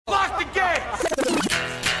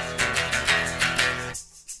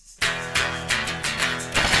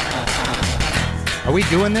Are we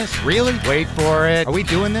doing this? Really? Wait for it. Are we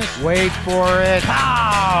doing this? Wait for it.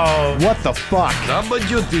 How? What the fuck?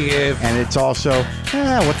 WTF. And it's also,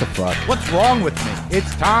 what the fuck? What's wrong with me?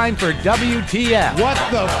 It's time for WTF. What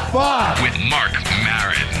the fuck? With Marc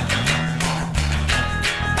Maron.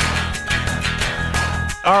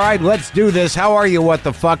 All right, let's do this. How are you, what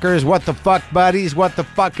the fuckers? What the fuck buddies? What the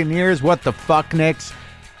fucking ears? What the fuck nicks?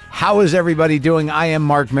 How is everybody doing? I am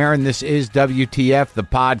Marc Maron. This is WTF, the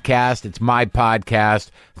podcast. It's my podcast.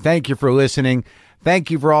 Thank you for listening.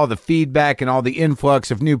 Thank you for all the feedback and all the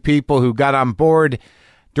influx of new people who got on board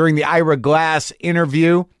during the Ira Glass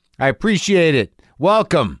interview. I appreciate it.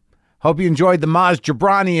 Welcome. Hope you enjoyed the Maz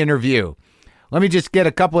Jobrani interview. Let me just get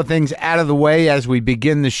a couple of things out of the way as we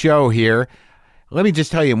begin the show here. Let me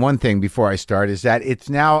just tell you one thing before I start, is that it's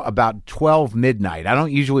now about 12 midnight. I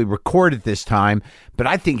don't usually record at this time, but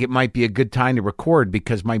I think it might be a good time to record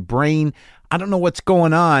because my brain, I don't know what's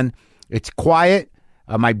going on. It's quiet.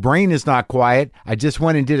 My brain is not quiet. I just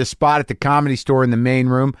went and did a spot at the Comedy Store in the main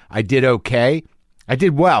room. I did okay. I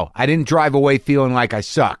did well. I didn't drive away feeling like I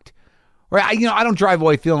sucked. Or I don't drive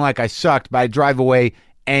away feeling like I sucked, but I drive away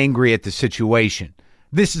angry at the situation.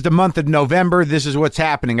 This is the month of November. This is what's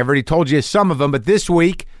happening. I've already told you some of them, but this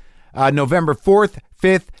week, November 4th,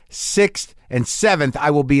 5th, 6th, and 7th,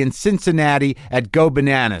 I will be in Cincinnati at Go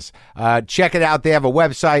Bananas. Check it out. They have a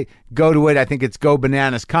website. Go to it. I think it's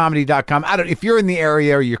gobananascomedy.com. If you're in the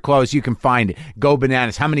area or you're close, you can find it. Go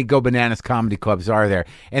Bananas. How many Go Bananas comedy clubs are there?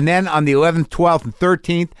 And then on the 11th, 12th, and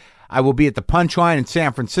 13th, I will be at the Punchline in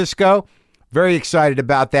San Francisco. Very excited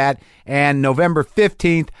about that. And November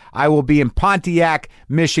 15th, I will be in Pontiac,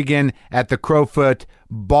 Michigan at the Crowfoot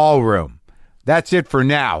Ballroom. That's it for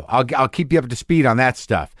now. I'll keep you up to speed on that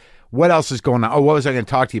stuff. What else is going on? Oh, what was I going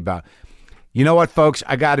to talk to you about? You know what, folks?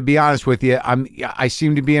 I got to be honest with you. I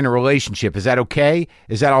seem to be in a relationship. Is that okay?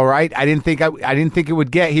 Is that all right? I didn't think it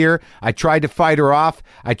would get here. I tried to fight her off.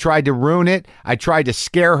 I tried to ruin it. I tried to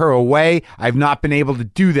scare her away. I've not been able to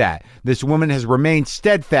do that. This woman has remained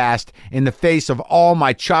steadfast in the face of all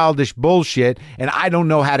my childish bullshit, and I don't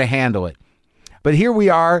know how to handle it. But here we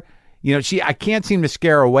are. I can't seem to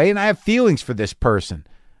scare her away, and I have feelings for this person.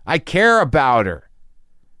 I care about her.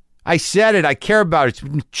 I said it. I care about it. It's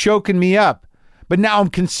been choking me up. But now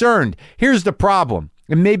I'm concerned. Here's the problem.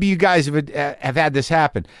 And maybe you guys have had this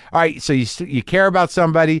happen. All right, so you care about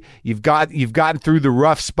somebody. You've gotten through the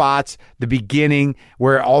rough spots, the beginning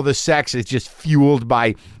where all the sex is just fueled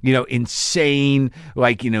by insane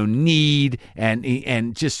need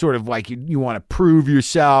and just sort of like you want to prove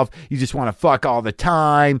yourself. You just want to fuck all the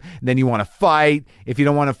time. Then you want to fight. If you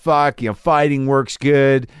don't want to fuck, fighting works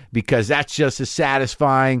good because that's just as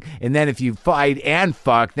satisfying. And then if you fight and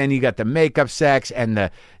fuck, then you got the makeup sex and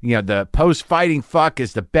the post-fighting fuck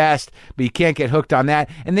is the best, but you can't get hooked on that.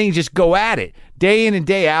 And then you just go at it day in and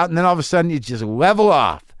day out, and then all of a sudden you just level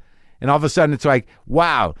off. And all of a sudden it's like,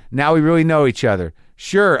 wow, now we really know each other.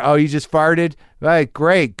 Sure. Oh, you just farted? Right,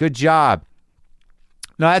 great. Good job.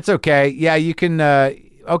 No, that's okay. Yeah, you can,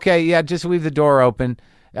 okay, yeah, just leave the door open.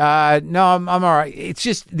 No, I'm all right. It's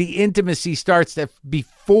just the intimacy starts to be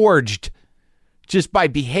forged just by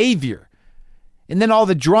behavior. And then all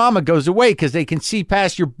the drama goes away because they can see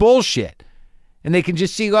past your bullshit. And they can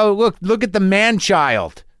just see, oh, look at the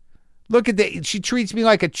man-child. She treats me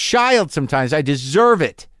like a child sometimes. I deserve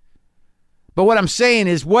it. But what I'm saying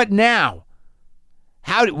is, what now?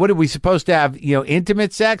 What are we supposed to have,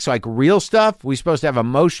 intimate sex, like real stuff? Are we supposed to have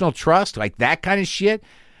emotional trust, like that kind of shit?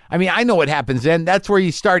 I mean, I know what happens then. That's where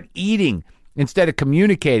you start eating instead of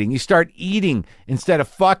communicating. You start eating instead of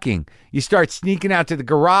fucking. You start sneaking out to the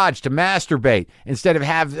garage to masturbate instead of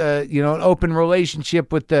have an open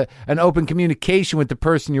relationship with an open communication with the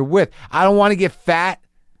person you're with. I don't want to get fat,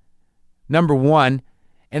 number one,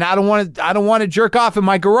 and I don't want to jerk off in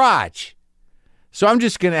my garage. So I'm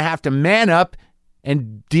just going to have to man up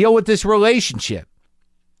and deal with this relationship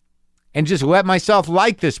and just let myself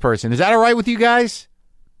like this person. Is that all right with you guys?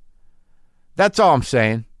 That's all I'm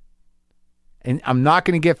saying. And I'm not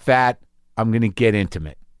going to get fat. I'm going to get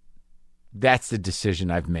intimate. That's the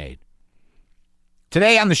decision I've made.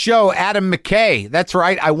 Today on the show, Adam McKay. That's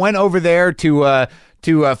right. I went over there to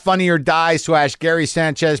Funny or Die / Gary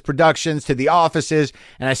Sanchez Productions, to the offices,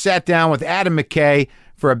 and I sat down with Adam McKay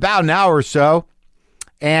for about an hour or so.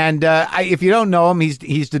 And if you don't know him,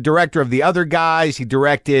 he's the director of The Other Guys. He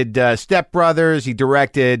directed Step Brothers. He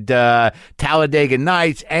directed Talladega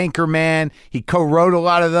Nights, Anchorman. He co-wrote a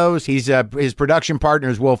lot of those. His production partner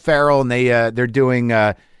is Will Ferrell, and they're doing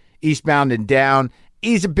Eastbound and Down.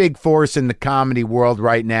 He's a big force in the comedy world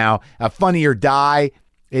right now. Funny or Die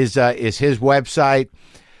is his website.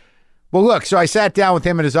 Well, look, so I sat down with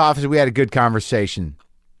him in his office. We had a good conversation.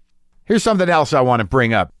 Here's something else I want to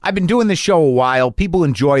bring up. I've been doing this show a while. People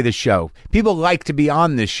enjoy the show. People like to be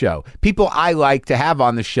on this show. People I like to have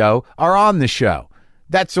on the show are on the show.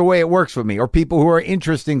 That's the way it works with me. Or people who are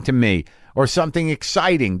interesting to me or something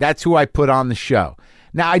exciting. That's who I put on the show.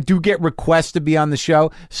 Now, I do get requests to be on the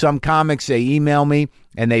show. Some comics, they email me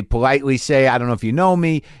and they politely say, I don't know if you know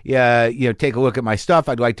me, take a look at my stuff.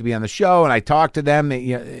 I'd like to be on the show. And I talk to them,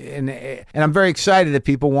 and I'm very excited that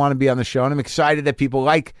people want to be on the show. And I'm excited that people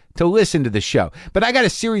like to listen to the show. But I got a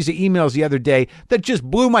series of emails the other day that just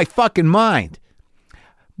blew my fucking mind.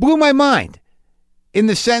 Blew my mind in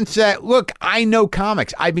the sense that, look, I know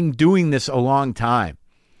comics. I've been doing this a long time.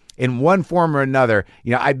 In one form or another,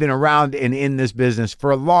 I've been around and in this business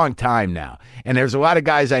for a long time now. And there's a lot of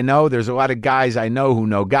guys I know. There's a lot of guys I know who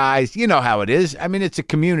know guys. You know how it is. I mean, it's a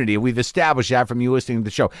community. We've established that from you listening to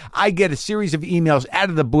the show. I get a series of emails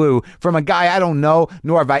out of the blue from a guy I don't know,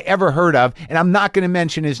 nor have I ever heard of, and I'm not going to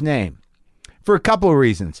mention his name for a couple of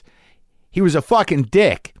reasons. He was a fucking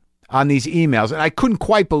dick on these emails, and I couldn't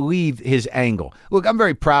quite believe his angle. Look, I'm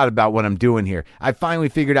very proud about what I'm doing here. I finally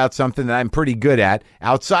figured out something that I'm pretty good at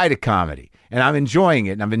outside of comedy, and I'm enjoying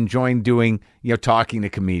it, and I'm enjoying doing, talking to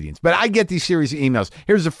comedians. But I get these series of emails.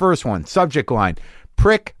 Here's the first one. Subject line: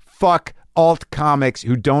 prick, fuck, alt comics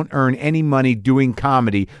who don't earn any money doing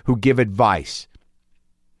comedy who give advice.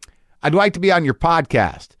 I'd like to be on your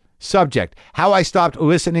podcast. Subject: how I stopped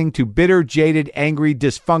listening to bitter, jaded, angry,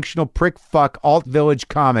 dysfunctional, prick, fuck, alt village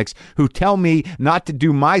comics who tell me not to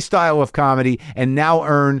do my style of comedy and now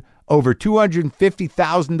earn over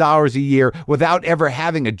 $250,000 a year without ever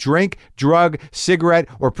having a drink, drug, cigarette,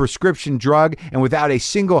 or prescription drug, and without a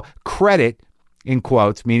single credit, in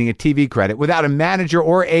quotes, meaning a TV credit, without a manager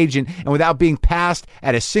or agent, and without being passed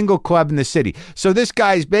at a single club in the city. So this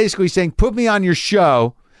guy is basically saying, put me on your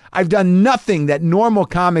show. I've done nothing that normal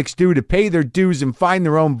comics do to pay their dues and find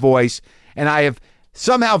their own voice, and I have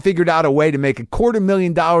somehow figured out a way to make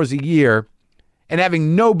 $250,000 a year and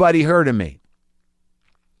having nobody heard of me.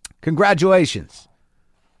 Congratulations.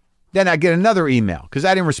 Then I get another email because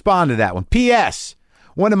I didn't respond to that one. P.S.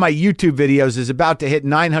 One of my YouTube videos is about to hit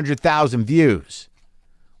 900,000 views.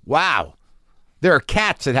 Wow. There are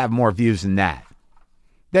cats that have more views than that.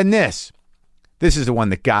 Then this. This is the one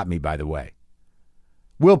that got me, by the way.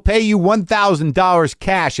 We'll pay you $1,000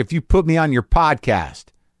 cash if you put me on your podcast.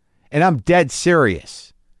 And I'm dead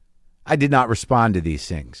serious. I did not respond to these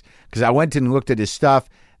things because I went and looked at his stuff.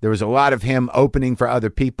 There was a lot of him opening for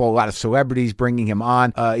other people, a lot of celebrities bringing him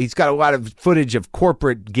on. He's got a lot of footage of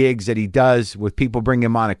corporate gigs that he does with people bringing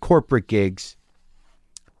him on at corporate gigs.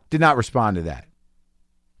 Did not respond to that.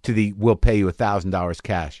 To the we'll pay you $1,000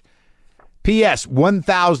 cash. P.S.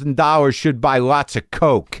 $1,000 should buy lots of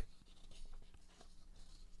Coke.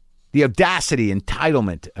 The audacity,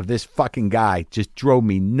 entitlement of this fucking guy just drove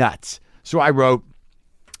me nuts. So I wrote,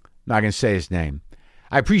 not going to say his name.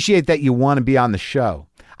 I appreciate that you want to be on the show.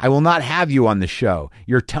 I will not have you on the show.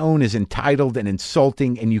 Your tone is entitled and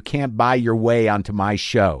insulting, and you can't buy your way onto my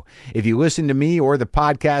show. If you listen to me or the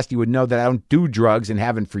podcast, you would know that I don't do drugs and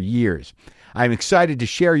haven't for years. I'm excited to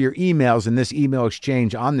share your emails in this email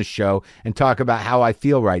exchange on the show and talk about how I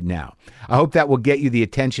feel right now. I hope that will get you the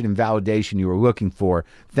attention and validation you were looking for.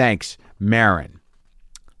 Thanks, Maron.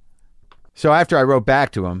 So after I wrote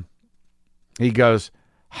back to him, he goes,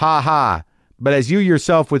 ha ha, but as you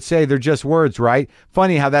yourself would say, they're just words, right?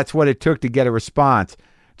 Funny how that's what it took to get a response.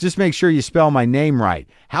 Just make sure you spell my name right.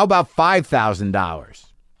 How about $5,000?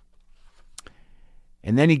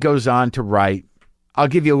 And then he goes on to write, I'll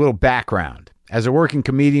give you a little background. As a working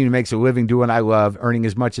comedian who makes a living doing what I love, earning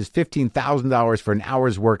as much as $15,000 for an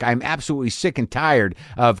hour's work, I'm absolutely sick and tired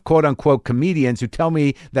of quote-unquote comedians who tell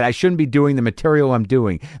me that I shouldn't be doing the material I'm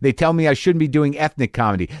doing. They tell me I shouldn't be doing ethnic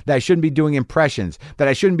comedy, that I shouldn't be doing impressions, that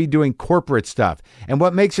I shouldn't be doing corporate stuff. And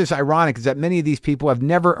what makes this ironic is that many of these people have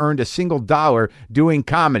never earned a single dollar doing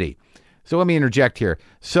comedy. So let me interject here.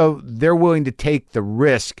 So they're willing to take the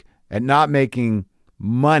risk at not making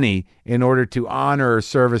money in order to honor or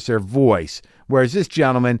service their voice, whereas this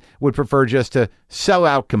gentleman would prefer just to sell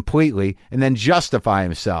out completely and then justify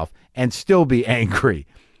himself and still be angry.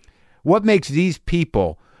 What makes these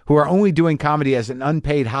people who are only doing comedy as an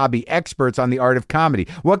unpaid hobby experts on the art of comedy?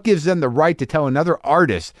 What gives them the right to tell another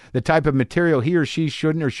artist the type of material he or she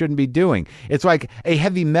shouldn't or shouldn't be doing? It's like a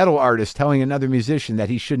heavy metal artist telling another musician that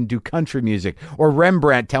he shouldn't do country music, or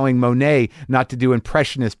Rembrandt telling Monet not to do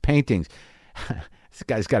impressionist paintings. This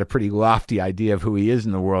guy's got a pretty lofty idea of who he is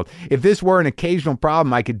in the world. If this were an occasional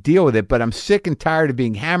problem, I could deal with it, but I'm sick and tired of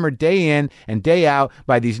being hammered day in and day out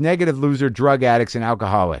by these negative loser drug addicts and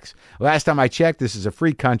alcoholics. Last time I checked, this is a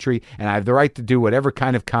free country, and I have the right to do whatever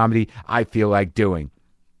kind of comedy I feel like doing.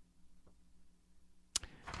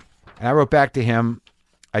 And I wrote back to him.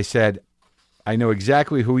 I said, I know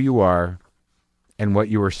exactly who you are and what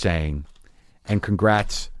you are saying, and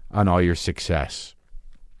congrats on all your success.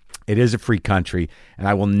 It is a free country, and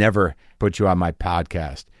I will never put you on my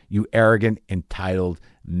podcast, you arrogant, entitled,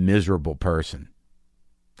 miserable person.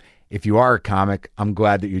 If you are a comic, I'm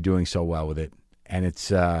glad that you're doing so well with it. And it's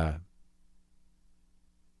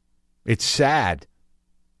sad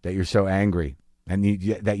that you're so angry and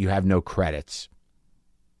that you have no credits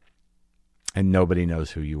and nobody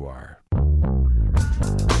knows who you are.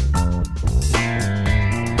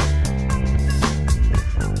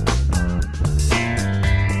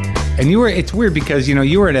 And it's weird because,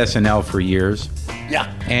 you were at SNL for years.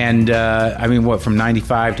 Yeah. And, from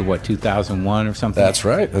 95 to 2001 or something? That's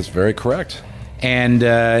right. That's very correct. And,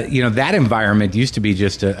 that environment used to be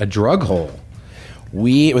just a drug hole.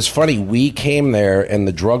 It was funny. We came there and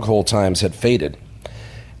the drug hole times had faded.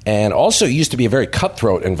 And also it used to be a very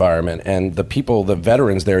cutthroat environment. And the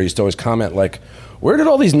veterans there used to always comment like, where did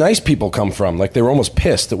all these nice people come from? Like they were almost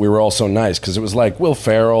pissed that we were all so nice because it was like Will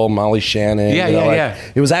Ferrell, Molly Shannon. Yeah.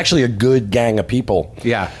 It was actually a good gang of people.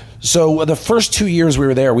 Yeah. So the first 2 years we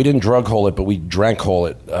were there, we didn't drug hole it, but we drank hole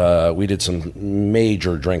it. We did some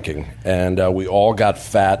major drinking, and we all got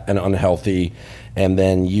fat and unhealthy. And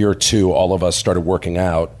then year 2, all of us started working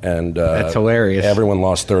out, and that's hilarious. Everyone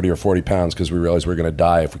lost 30 or 40 pounds because we realized we were going to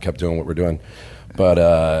die if we kept doing what we're doing. But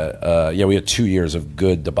we had 2 years of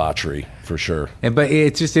good debauchery for sure. But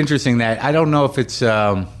it's just interesting that I don't know if it's.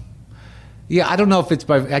 I don't know if it's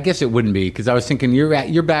by. I guess it wouldn't be because I was thinking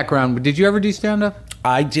your background. Did you ever do stand up?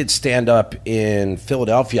 I did stand up in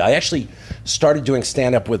Philadelphia. I actually started doing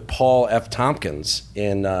stand up with Paul F. Tompkins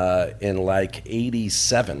in like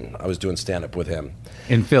 '87. I was doing stand up with him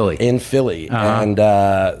in Philly. Uh-huh. And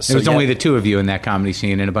so it was only the two of you in that comedy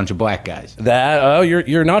scene and a bunch of black guys.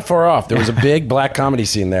 You're not far off. There was a big black comedy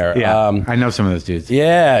scene there. Yeah, I know some of those dudes.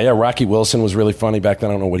 Yeah. Rocky Wilson was really funny back then.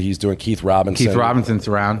 I don't know what he's doing. Keith Robinson's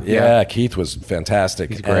around. Yeah, Keith was fantastic.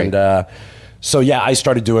 He's great. And I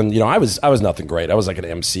started doing, I was nothing great. I was like an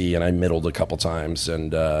MC and I middled a couple times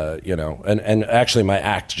and actually my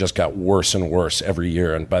act just got worse and worse every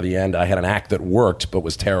year. And by the end I had an act that worked but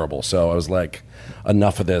was terrible. So I was like,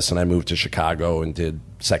 enough of this. And I moved to Chicago and did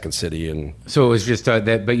Second City. And so it was just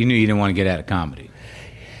that, but you knew you didn't want to get out of comedy.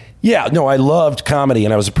 Yeah, no, I loved comedy,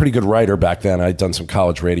 and I was a pretty good writer back then. I'd done some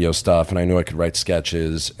college radio stuff, and I knew I could write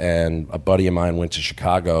sketches. And a buddy of mine went to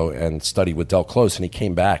Chicago and studied with Del Close, and he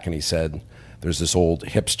came back and he said, there's this old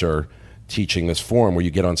hipster teaching this form where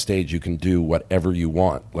you get on stage, you can do whatever you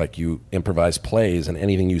want. Like you improvise plays, and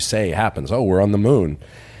anything you say happens. Oh, we're on the moon.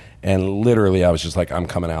 And literally, I was just like, I'm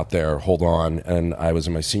coming out there, hold on. And I was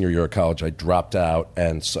in my senior year of college. I dropped out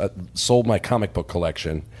and sold my comic book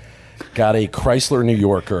collection. Got a Chrysler New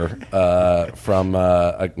Yorker from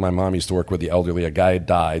my mom used to work with the elderly. A guy had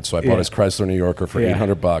died, so I bought his Chrysler New Yorker for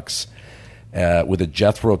 $800 with a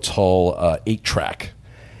Jethro Tull 8-track,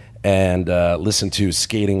 and listened to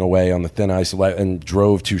Skating Away on the Thin Ice, and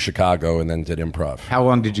drove to Chicago and then did improv. How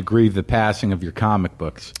long did you grieve the passing of your comic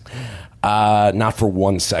books? Not for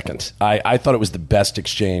 1 second. I thought it was the best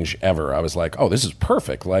exchange ever. I was like, oh, this is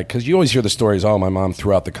perfect. Like, because you always hear the stories, oh, my mom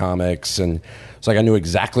threw out the comics, and it's like I knew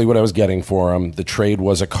exactly what I was getting for them. The trade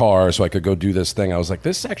was a car, so I could go do this thing. I was like,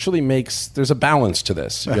 this actually there's a balance to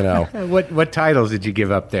this, you know. What titles did you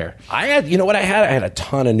give up there? I had a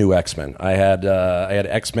ton of new X-Men. I had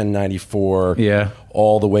X-Men 94,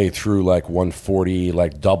 all the way through like 140,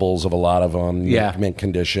 like doubles of a lot of them, mint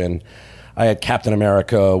condition. I had Captain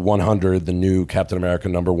America 100, the new Captain America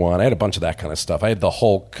 #1. I had a bunch of that kind of stuff. I had the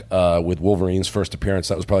Hulk with Wolverine's first appearance.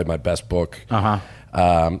 That was probably my best book.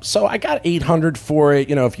 So I got $800 for it.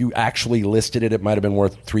 You know, if you actually listed it, it might have been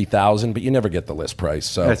worth $3,000, but you never get the list price.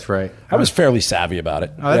 So that's right. I was fairly savvy about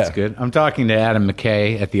it. Oh, that's good. I'm talking to Adam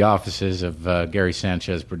McKay at the offices of Gary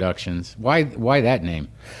Sanchez Productions. Why that name?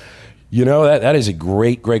 You know, that is a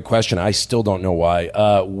great question. I still don't know why.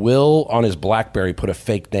 Will, on his BlackBerry, put a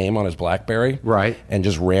fake name on his BlackBerry. Right. And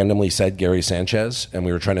just randomly said Gary Sanchez. And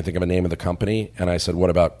we were trying to think of a name of the company. And I said, what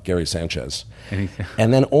about Gary Sanchez?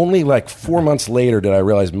 And then only like 4 months later did I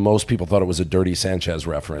realize most people thought it was a Dirty Sanchez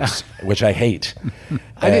reference, which I hate.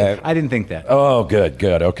 I didn't think that. Oh, good.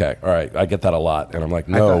 Okay. All right. I get that a lot. And I'm like,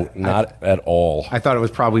 not at all. I thought it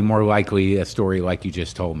was probably more likely a story like you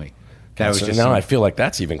just told me. That was just now I feel like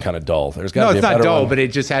that's even kind of dull. There's got to no, be it's a not better dull, one. but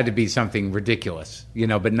it just had to be something ridiculous,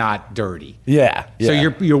 but not dirty. Yeah. So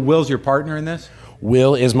your Will's your partner in this?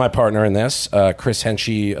 Will is my partner in this. Chris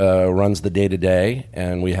Henchy runs the day-to-day,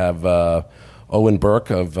 and we have Owen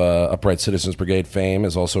Burke of Upright Citizens Brigade fame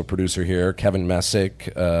is also a producer here. Kevin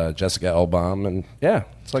Messick, Jessica Elbaum, and yeah,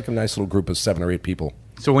 it's like a nice little group of 7 or 8 people.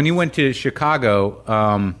 So when you went to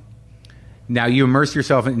Chicago, now you immersed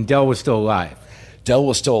yourself, and Del was still alive. Del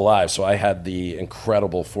was still alive, so I had the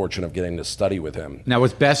incredible fortune of getting to study with him. Now,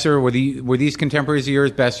 was Besser, were these contemporaries of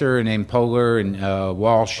yours, Besser and Aim Poehler and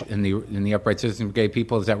Walsh and the Upright Citizens Brigade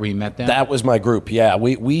people? Is that where you met them? That was my group, yeah.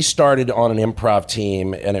 We started on an improv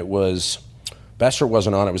team, and it was, Besser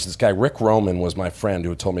wasn't on it. It was this guy, Rick Roman was my friend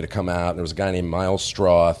who had told me to come out, and there was a guy named Miles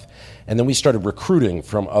Stroth. And then we started recruiting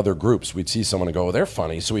from other groups. We'd see someone and go, oh, they're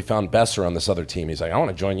funny. So we found Besser on this other team. He's like, I want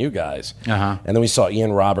to join you guys. Uh-huh. And then we saw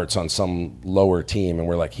Ian Roberts on some lower team, and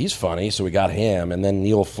we're like, he's funny. So we got him. And then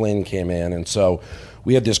Neil Flynn came in. And so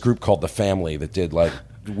we had this group called The Family that did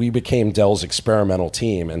we became Del's experimental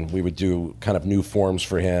team, and we would do kind of new forms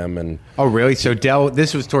for him. And oh, really? So Del,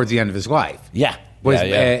 this was towards the end of his life. Yeah.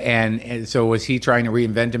 And so was he trying to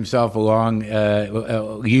reinvent himself along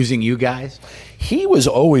using you guys? He was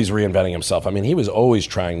always reinventing himself. I mean, he was always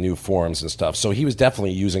trying new forms and stuff. So he was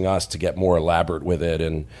definitely using us to get more elaborate with it.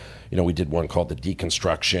 And, we did one called the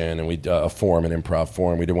Deconstruction, and we a form, an improv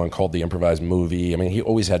form. We did one called the Improvised Movie. I mean, he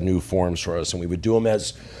always had new forms for us, and we would do them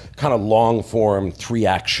as kind of long-form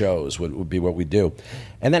 3-act shows would be what we do.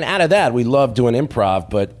 And then out of that, we loved doing improv,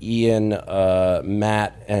 but Ian,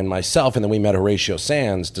 Matt, and myself, and then we met Horatio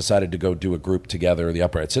Sands, decided to go do a group together, the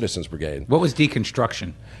Upright Citizens Brigade. What was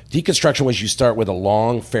Deconstruction? Deconstruction was you start with a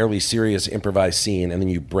long, fairly serious improvised scene, and then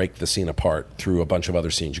you break the scene apart through a bunch of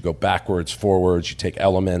other scenes. You go backwards, forwards, you take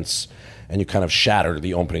elements, and you kind of shatter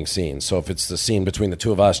the opening scene. So if it's the scene between the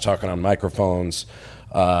two of us talking on microphones,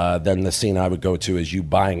 then the scene I would go to is you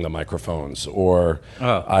buying the microphones. Or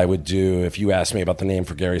I would do, if you asked me about the name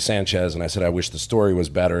for Gary Sanchez and I said I wish the story was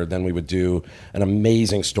better, then we would do an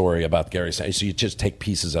amazing story about Gary Sanchez. So you just take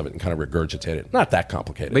pieces of it and kind of regurgitate it. Not that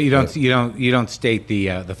complicated. But you don't state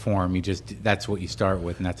the form. You just, that's what you start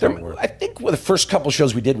with, and that's how it works. I think with the first couple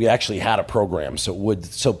shows we did, we actually had a program.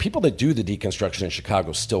 So people that do the Deconstruction in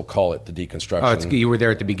Chicago still call it the Deconstruction. Oh, you were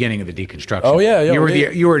there at the beginning of the Deconstruction. Oh yeah.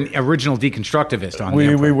 You were an original deconstructivist on.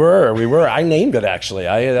 We were. I named it actually.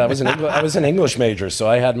 I was an English major, so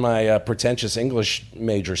I had my pretentious English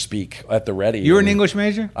major speak at the ready. You were an English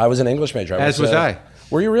major? I was an English major. As was I.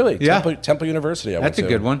 Were you really? Yeah. Temple University. That's a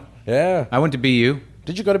good one. Yeah. I went to BU.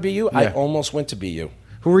 Did you go to BU? Yeah. I almost went to BU.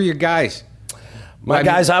 Who were your guys?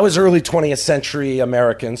 I was early 20th century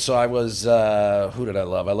American, so I was, who did I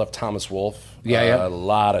love? I loved Thomas Wolfe. Yeah. A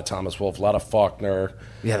lot of Thomas Wolfe, a lot of Faulkner.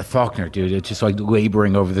 Yeah, the Faulkner, dude. It's just like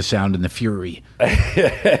laboring over the sound and the fury.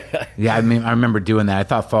 Yeah, I mean, I remember doing that. I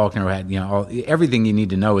thought Faulkner had, everything you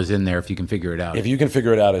need to know is in there if you can figure it out. If you can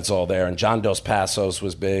figure it out, it's all there. And John Dos Passos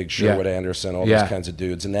was big, Sherwood Anderson, all those kinds of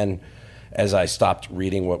dudes. And then as I stopped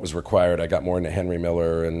reading what was required, I got more into Henry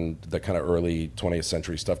Miller and the kind of early 20th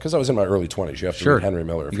century stuff. Because I was in my early 20s. You have to read Henry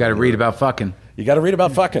Miller. You got to read about fucking. You got to read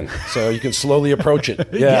about fucking, so you can slowly approach it.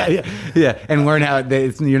 Yeah. And learn how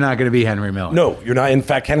you're not going to be Henry Miller. No, you're not. In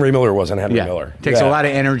fact, Henry Miller wasn't Henry Miller. It takes a lot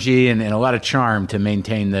of energy and a lot of charm to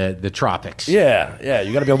maintain the tropics. Yeah.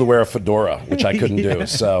 You got to be able to wear a fedora, which I couldn't do.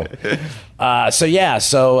 So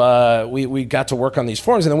we got to work on these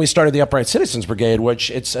forms, and then we started the Upright Citizens Brigade, which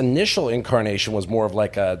its initial incarnation was more of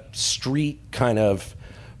like a street kind of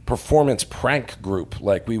performance prank group.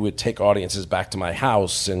 Like we would take audiences back to my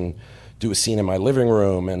house and do a scene in my living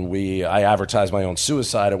room, and I advertised my own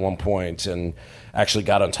suicide at one point, and actually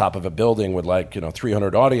got on top of a building with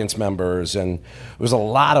 300 audience members, and it was a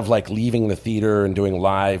lot of leaving the theater and doing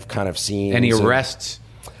live kind of scenes. Any arrests?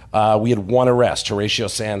 We had one arrest. Horatio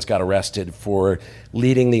Sands got arrested for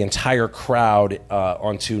leading the entire crowd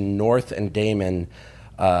onto North and Damon,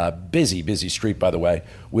 busy street, by the way,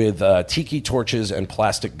 with tiki torches and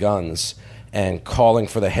plastic guns, and calling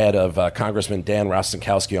for the head of Congressman Dan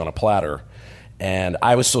Rostenkowski on a platter. And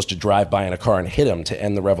I was supposed to drive by in a car and hit him to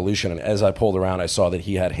end the revolution. And as I pulled around, I saw that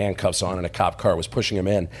he had handcuffs on and a cop car was pushing him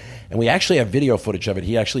in. And we actually have video footage of it.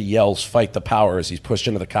 He actually yells, "Fight the power," as he's pushed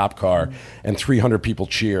into the cop car, and 300 people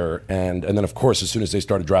cheer. And then, of course, as soon as they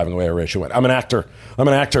started driving away, Horatio went, I'm an actor.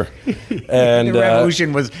 And the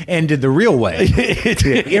revolution was ended the real way.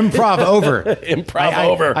 Improv over.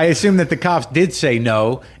 Over. I assume that the cops did say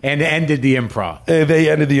no and ended the improv. They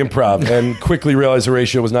ended the improv and quickly realized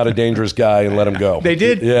Horatio was not a dangerous guy and let him him go. They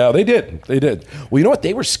did? Yeah, they did. They did. Well, you know what?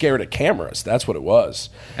 They were scared of cameras. That's what it was.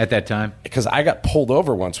 At that time? Because I got pulled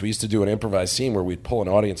over once. We used to do an improvised scene where we'd pull an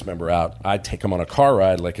audience member out. I'd take them on a car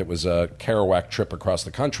ride like it was a Kerouac trip across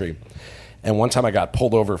the country. And one time I got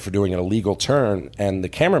pulled over for doing an illegal turn, and the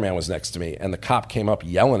cameraman was next to me, and the cop came up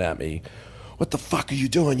yelling at me, "What the fuck are you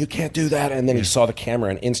doing? You can't do that." And then he saw the camera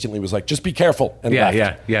and instantly was like, "Just be careful." And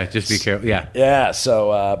left. Just be careful. Yeah. Yeah,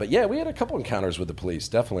 so, but yeah, we had a couple encounters with the police,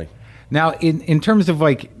 definitely. Now, in terms of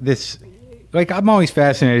like this, like I'm always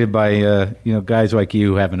fascinated by guys like you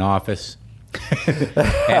who have an office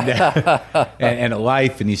and a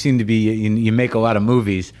life, and you seem to be you make a lot of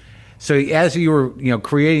movies. So as you were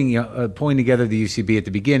creating pulling together the UCB at the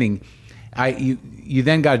beginning, you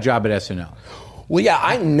then got a job at SNL. Well,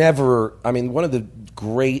 yeah, one of the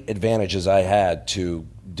great advantages I had to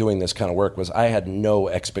doing this kind of work was I had no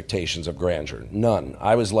expectations of grandeur, none.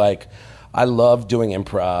 I was like, I love doing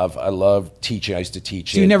improv. I love teaching. I used to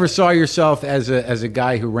teach. So you never saw yourself as a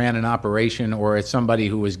guy who ran an operation or as somebody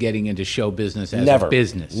who was getting into show business as a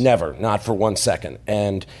business? Never, not for 1 second.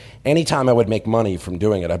 And anytime I would make money from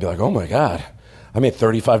doing it, I'd be like, oh my God, I made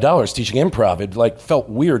 $35 teaching improv. It felt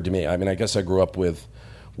weird to me. I mean, I guess I grew up with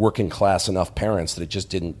working class enough parents that it just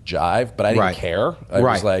didn't jive, but I didn't care. I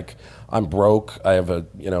was like, I'm broke. I have a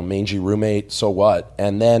mangy roommate. So what?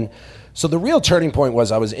 And then, so the real turning point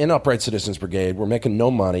was I was in Upright Citizens Brigade. We're making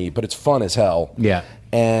no money, but it's fun as hell. Yeah.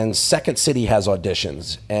 And Second City has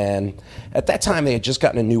auditions. And at that time, they had just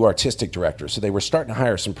gotten a new artistic director. So they were starting to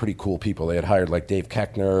hire some pretty cool people. They had hired like Dave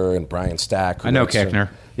Koechner and Brian Stack. I know Koechner.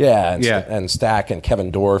 And Stack and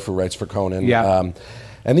Kevin Dorff, who writes for Conan. Yeah.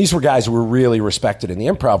 And these were guys who were really respected in the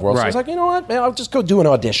improv world. So I was like, you know what, man, I'll just go do an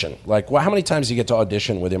audition. Like, well, how many times do you get to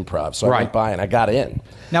audition with improv? So I went by and I got in.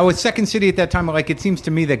 Now, with Second City at that time, like, it seems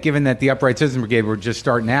to me that given that the Upright Citizens Brigade were just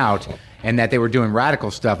starting out and that they were doing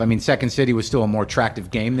radical stuff, I mean, Second City was still a more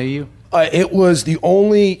attractive game than you? It was the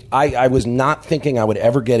only... I was not thinking I would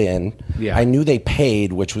ever get in. Yeah. I knew they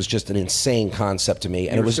paid, which was just an insane concept to me.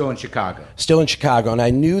 And it was still in Chicago. Still in Chicago, and I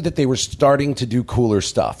knew that they were starting to do cooler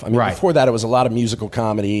stuff. I mean, before that, it was a lot of musical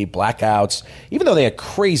comedy, blackouts, even though they had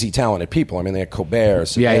crazy talented people. I mean, they had Colbert,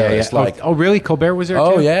 Sedaris, Like, oh, really? Colbert was there too?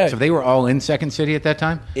 Oh, yeah. So they were all in Second City at that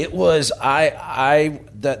time? It was...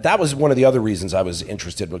 That was one of the other reasons I was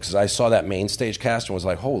interested, because I saw that main stage cast and was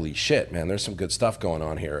like, holy shit, man, there's some good stuff going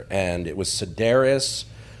on here. And it was Sedaris,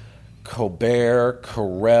 Colbert,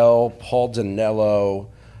 Carell, Paul Dinello,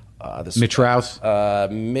 Mitch Rouse?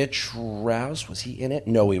 Mitch Rouse, was he in it?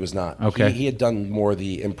 No, he was not. Okay. He had done more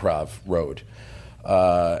the improv road.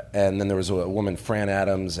 And then there was a woman, Fran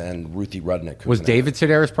Adams, and Ruthie Rudnick. Was David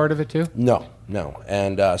Sedaris part of it too? No.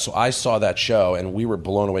 And so I saw that show, and we were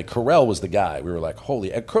blown away. Carell was the guy. We were like, holy...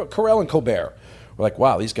 Carell and Colbert. We're like,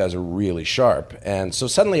 wow, these guys are really sharp. And so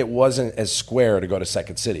suddenly it wasn't as square to go to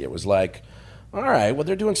Second City. It was like, all right, well,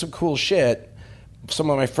 they're doing some cool shit. Some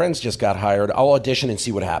of my friends just got hired. I'll audition and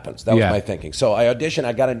see what happens. That was my thinking. So I auditioned.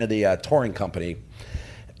 I got into the touring company.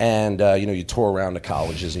 And, you tour around to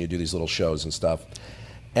colleges and you do these little shows and stuff.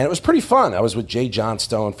 And it was pretty fun. I was with Jay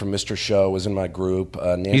Johnstone from Mr. Show, was in my group.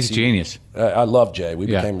 Nancy, he's a genius. I love Jay. We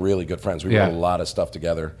became really good friends. We wrote a lot of stuff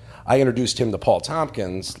together. I introduced him to Paul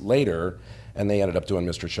Tompkins later, and they ended up doing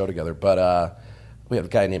Mr. Show together. But we had a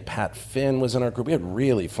guy named Pat Finn was in our group. We had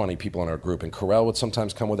really funny people in our group, and Carell would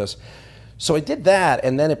sometimes come with us. So I did that,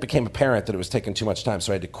 and then it became apparent that it was taking too much time,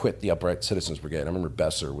 so I had to quit the Upright Citizens Brigade. I remember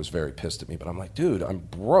Besser was very pissed at me, but I'm like, dude, I'm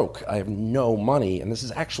broke. I have no money, and this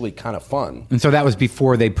is actually kind of fun. And so that was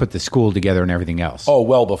before they put the school together and everything else? Oh,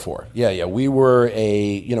 well before. Yeah. We were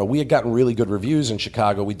we had gotten really good reviews in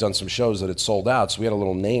Chicago. We'd done some shows that had sold out, so we had a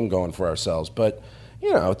little name going for ourselves. But,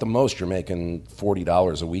 at the most, you're making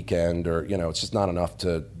 $40 a weekend, or, it's just not enough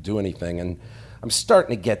to do anything. And I'm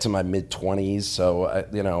starting to get to my mid-20s,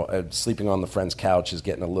 so, sleeping on the friend's couch is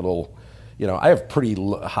getting a little, I have pretty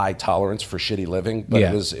high tolerance for shitty living, but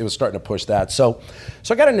it was starting to push that. So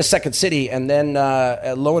I got into Second City, and then,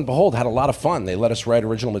 lo and behold, had a lot of fun. They let us write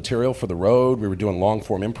original material for the road. We were doing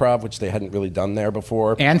long-form improv, which they hadn't really done there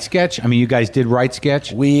before. And sketch? I mean, you guys did write sketch?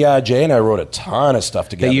 Jay and I wrote a ton of stuff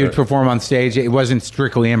together. That you'd perform on stage? It wasn't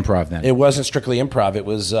strictly improv then? It wasn't strictly improv. It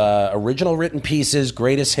was original written pieces,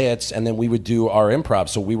 greatest hits, and then we would do our improv.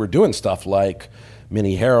 So we were doing stuff like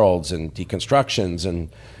mini Heralds and deconstructions and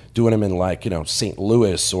doing them in St.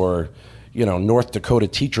 Louis or, North Dakota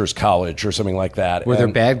Teachers College or something like that. Were there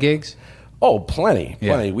bad gigs? Oh, plenty.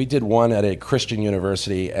 Yeah. We did one at a Christian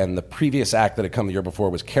university, and the previous act that had come the year before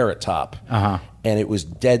was Carrot Top. Uh-huh. And it was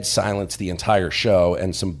dead silence the entire show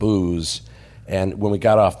and some booze. And when we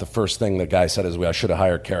got off, the first thing the guy said is, I should have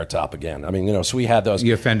hired Carrot Top again. I mean, so we had those.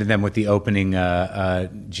 You offended them with the opening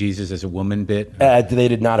Jesus as a woman bit? They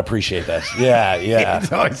did not appreciate that. Yeah.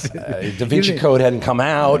 Da Vinci Code hadn't come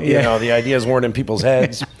out. The ideas weren't in people's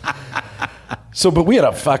heads. But we had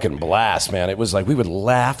a fucking blast, man. It was like we would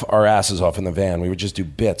laugh our asses off in the van. We would just do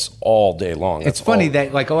bits all day long. It's funny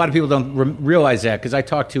that like a lot of people don't realize that, because I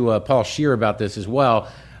talked to Paul Scheer about this as well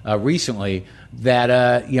recently. That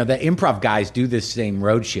that improv guys do this same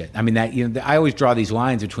road shit. I mean, I always draw these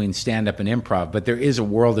lines between stand up and improv, but there is a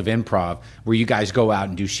world of improv where you guys go out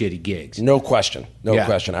and do shitty gigs. No question.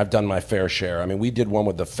 I've done my fair share. I mean, we did one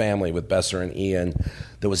with the family with Besser and Ian.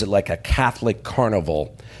 There was like a Catholic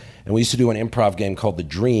carnival. And we used to do an improv game called The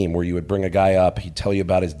Dream, where you would bring a guy up, he'd tell you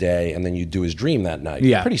about his day, and then you'd do his dream that night.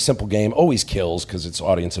 Yeah. Pretty simple game, always kills because it's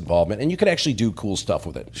audience involvement, and you could actually do cool stuff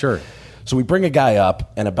with it. Sure. So we bring a guy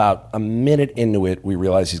up, and about a minute into it, we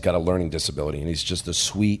realize he's got a learning disability, and he's just a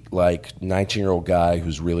sweet, like, 19-year-old guy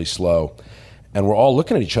who's really slow. And we're all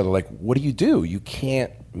looking at each other like, what do? You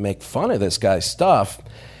can't make fun of this guy's stuff.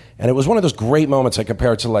 And it was one of those great moments I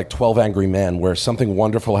compare it to like 12 Angry Men, where something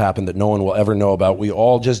wonderful happened that no one will ever know about. We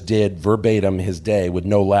all just did verbatim his day with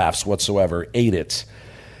no laughs whatsoever, ate it,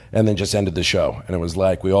 and then just ended the show. And it was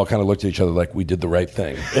like, we all kind of looked at each other like we did the right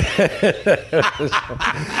thing.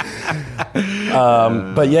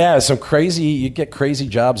 But yeah, you get crazy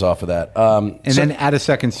jobs off of that. Then at a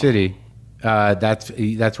Second City, that's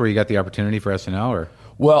where you got the opportunity for SNL, or?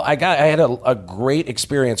 Well, I had a great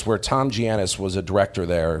experience where Tom Giannis was a director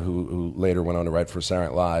there who later went on to write for Saturday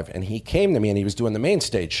Night Live, and he came to me and he was doing the main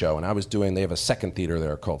stage show, and they have a second theater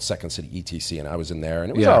there called Second City ETC, and I was in there,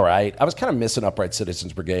 and it was all right. I was kind of missing Upright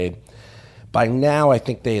Citizens Brigade. By now, I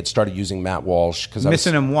think they had started using Matt Walsh.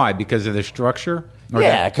 Missing him, why? Because of the structure?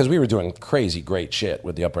 Yeah, because we were doing crazy great shit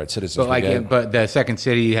with the Upright Citizens Brigade. But the Second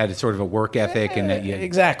City had sort of a work ethic.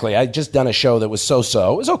 Exactly. I'd just done a show that was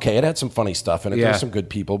so-so. It was okay. It had some funny stuff in it. There were some good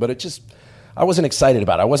people, but I wasn't excited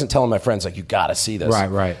about it. I wasn't telling my friends, like, you got to see this.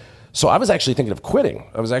 Right. So I was actually thinking of quitting.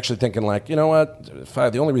 I was actually thinking, like, you know what?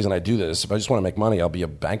 The only reason I do this, if I just want to make money, I'll be a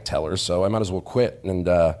bank teller, so I might as well quit. And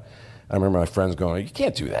I remember my friends going, you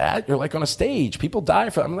can't do that. You're like on a stage. People die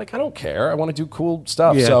for it. I'm like, I don't care. I want to do cool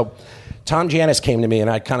stuff. Yeah. So Tom Giannis came to me, and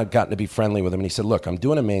I'd kind of gotten to be friendly with him. And he said, look, I'm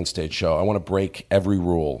doing a main stage show. I want to break every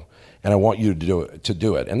rule, and I want you to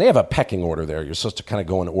do it. And they have a pecking order there. You're supposed to kind of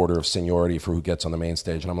go in order of seniority for who gets on the main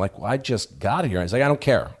stage. And I'm like, well, I just got here. He's like, I don't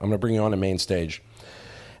care. I'm going to bring you on the main stage.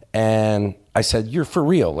 And I said, you're for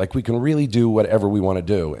real. Like, we can really do whatever we want to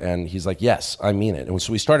do. And he's like, yes, I mean it. And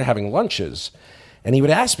so we started having lunches. And he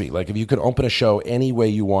would ask me, like, if you could open a show any way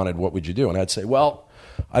you wanted, what would you do? And I'd say, well,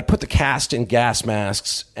 I'd put the cast in gas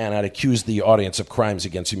masks, and I'd accuse the audience of crimes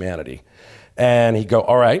against humanity. And he'd go,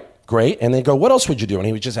 all right, great. And they'd go, what else would you do? And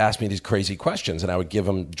he would just ask me these crazy questions, and I would give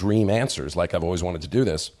him dream answers, like I've always wanted to do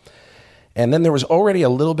this. And then there was already a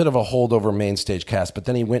little bit of a holdover main stage cast, but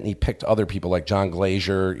then he went and he picked other people like John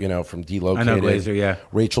Glazer, from Delocated. I know Glazer, yeah.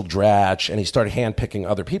 Rachel Dratch, and he started handpicking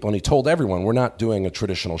other people, and he told everyone, we're not doing a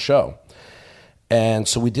traditional show. And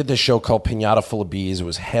so we did this show called Pinata Full of Bees. It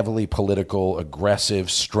was heavily political,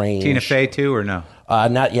 aggressive, strange. Tina Fey too, or no?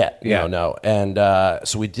 Not yet. Yeah. No. And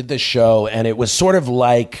so we did this show, and it was sort of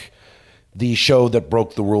like the show that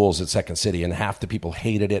broke the rules at Second City, and half the people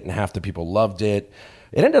hated it and half the people loved it.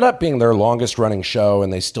 It ended up being their longest running show,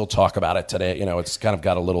 and they still talk about it today. It's kind of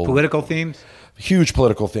got a little... Political themes? Huge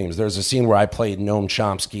political themes. There's a scene where I played Noam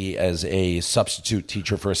Chomsky as a substitute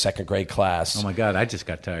teacher for a second grade class. Oh my God, I just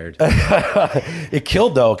got tired. It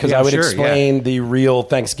killed, though, because I would explain the real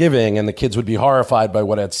Thanksgiving, and the kids would be horrified by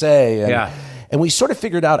what I'd say. And we sort of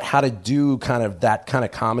figured out how to do kind of that kind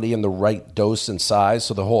of comedy in the right dose and size,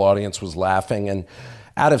 so the whole audience was laughing. And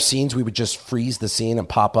out of scenes, we would just freeze the scene and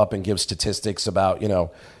pop up and give statistics about,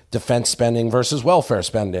 defense spending versus welfare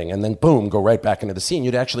spending, and then boom, go right back into the scene.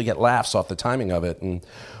 You'd actually get laughs off the timing of it. And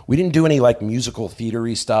we didn't do any like musical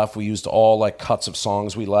theater-y stuff. We used all like cuts of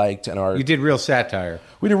songs we liked. And You did real satire.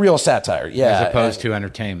 We did real satire, yeah. As opposed to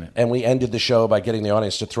entertainment. And we ended the show by getting the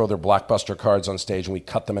audience to throw their Blockbuster cards on stage, and we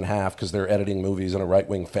cut them in half because they're editing movies in a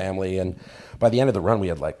right-wing family. And by the end of the run, we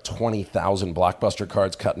had like 20,000 Blockbuster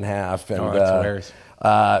cards cut in half. And, that's hilarious.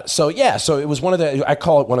 So it was I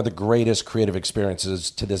call it one of the greatest creative experiences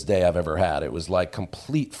to this day I've ever had. It was like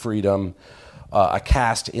complete freedom, a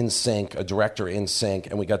cast in sync, a director in sync,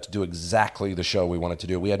 and we got to do exactly the show we wanted to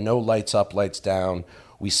do. We had no lights up, lights down.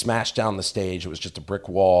 We smashed down the stage. It was just a brick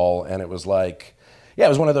wall, and it was like, Yeah, it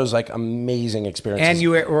was one of those like amazing experiences. And you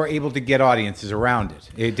were able to get audiences around it.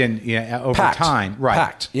 It didn't, over Packed. time. Right.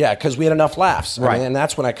 Packed. Yeah, because we had enough laughs. Right. And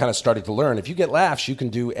that's when I kind of started to learn. If you get laughs, you can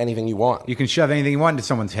do anything you want. You can shove anything you want into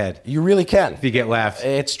someone's head You really can. if you get laughs.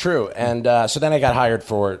 It's true. And so then I got hired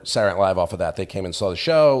for Saturday Night Live off of that. They came and saw the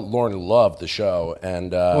show. Lauren loved the show.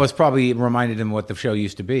 And Well, it's probably reminded him what the show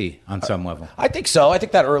used to be on some level. I think so. I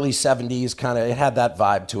think that early 70s kind of, it had that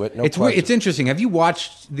vibe to it. No It's question. it's interesting. Have you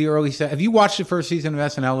watched have you watched the first season of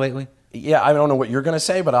SNL lately? Yeah, I don't know what you're going to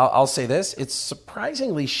say, but I'll say this. It's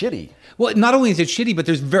surprisingly shitty. Well, not only is it shitty, but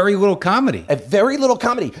there's very little comedy. A very little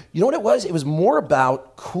comedy. You know what it was? It was more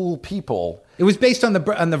about cool people. It was based on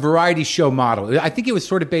the variety show model. I think it was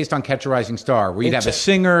sort of based on Catch a Rising Star, where you'd have a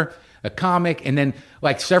singer, a comic, and then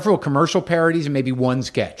like several commercial parodies and maybe one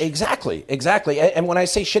sketch. Exactly. And when I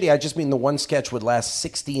say shitty, I just mean the one sketch would last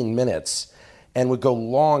 16 minutes and would go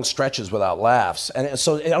long stretches without laughs. And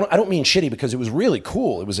so I don't mean shitty because it was really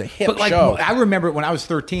cool. It was a hip But like, show. I remember when I was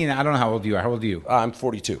 13, I don't know how old you are. How old are you? I'm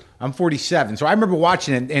 42. I'm 47. So I remember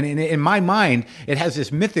watching it, and in my mind, it has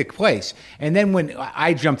this mythic place. And then when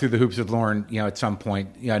I jumped through the hoops with Lauren, at some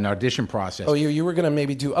point, an audition process. Oh, you were going to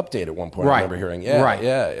maybe do Update at one point, right. I remember hearing. Yeah, right.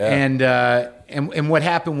 Yeah. And what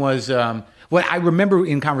happened was, what I remember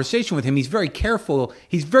in conversation with him, he's very careful.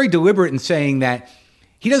 He's very deliberate in saying that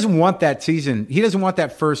he doesn't want that season. He doesn't want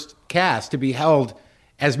that first cast to be held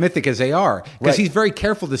as mythic as they are, because he's very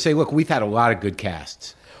careful to say, "Look, we've had a lot of good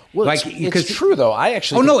casts." Well, it's true though. I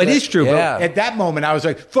actually. Oh no, it is true. Yeah. But at that moment, I was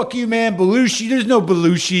like, "Fuck you, man, Belushi." There's no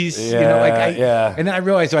Belushis. Yeah. And then I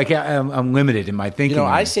realized I'm limited in my thinking.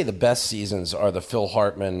 I say the best seasons are the Phil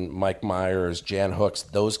Hartman, Mike Myers, Jan Hooks.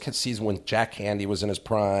 Those seasons when Jack Handy was in his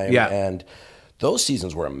prime. Yeah. And those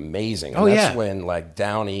seasons were amazing. And that's when like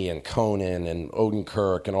Downey and Conan and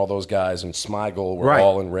Odenkirk and all those guys and Smigel were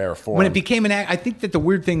all in rare form. When it became an act, I think that the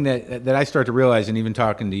weird thing that I started to realize, and even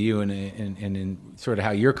talking to you and in sort of how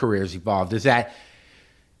your career's evolved, is that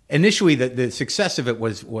initially the success of it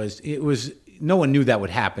was no one knew that would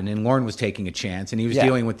happen, and Lauren was taking a chance, and he was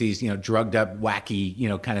dealing with these drugged up,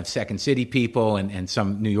 wacky kind of Second City people and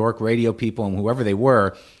some New York radio people and whoever they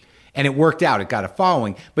were. And it worked out. It got a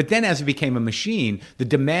following. But then as it became a machine, the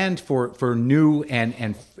demand for new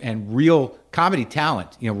and real comedy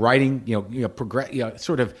talent, writing,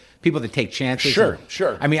 sort of people that take chances.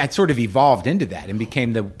 Sure. I mean, it sort of evolved into that and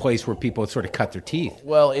became the place where people sort of cut their teeth.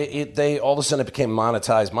 Well, they all of a sudden it became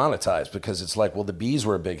monetized because it's like, well, the Bees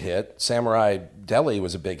were a big hit. Samurai Deli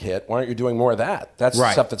was a big hit. Why aren't you doing more of that? That's the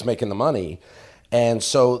stuff that's making the money. And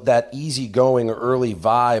so that easygoing early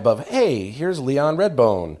vibe of, hey, here's Leon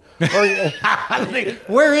Redbone.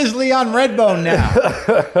 Where is Leon Redbone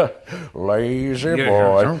now? Lazy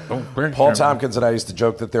boy. Paul Tompkins and I used to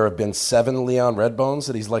joke that there have been 7 Leon Redbones,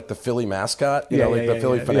 that he's like the Philly mascot, the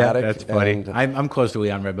Philly fanatic. Yeah, that's funny. And, I'm close to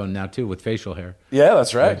Leon Redbone now, too, with facial hair. Yeah,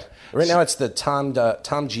 that's right. Right now it's the Tom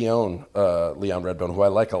Gion Leon Redbone, who I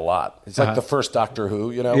like a lot. He's like the first Doctor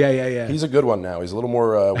Who, Yeah. He's a good one now. He's a little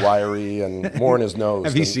more wiry and more in his nose.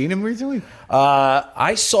 Have you seen him recently?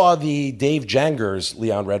 I saw the Dave Jangers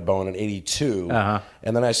Leon Redbone in '82,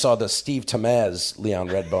 and then I saw the Steve Tamez Leon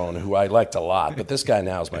Redbone, who I liked a lot, but this guy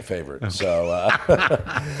now is my favorite. Okay. So,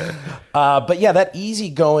 but yeah, that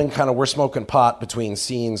easygoing kind of we're smoking pot between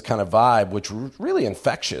scenes kind of vibe, which was really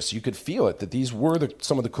infectious. You could feel it, that these were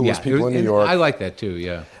some of the coolest people in New York. I like that too,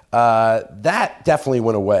 yeah. That definitely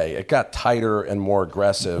went away. It got tighter and more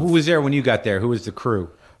aggressive. Who was there when you got there? Who was the crew?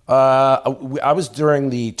 I was during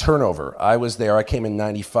the turnover. I was there. I came in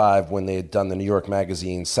 '95 when they had done the New York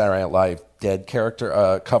Magazine Saturday Night Live Dead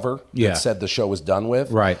character cover that said the show was done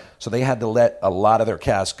with. Right. So they had to let a lot of their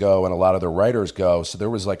cast go and a lot of their writers go. So there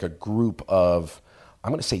was like a group of,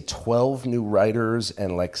 I'm going to say 12 new writers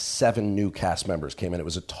and like 7 new cast members came in. It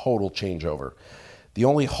was a total changeover. The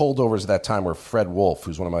only holdovers at that time were Fred Wolf,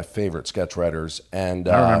 who's one of my favorite sketch writers, and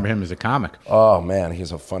I remember him as a comic. Oh man,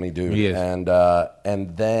 he's a funny dude. He is.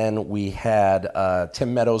 And then we had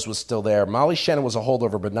Tim Meadows was still there. Molly Shannon was a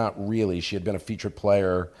holdover, but not really. She had been a featured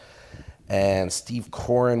player, and Steve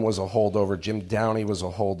Corin was a holdover. Jim Downey was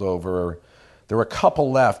a holdover. There were a couple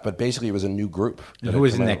left, but basically it was a new group. Who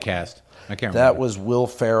was in that cast? I can't remember. That was Will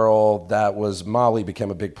Ferrell. That was Molly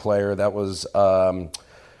became a big player. That was.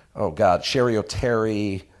 Sherry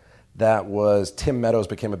O'Terry. That was Tim Meadows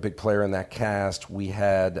became a big player in that cast. We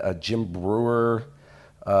had Jim Brewer,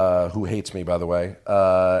 who hates me, by the way.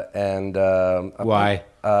 Why?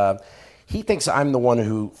 He thinks I'm the one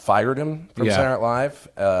who fired him from Saturday Night Live.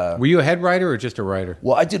 Were you a head writer or just a writer?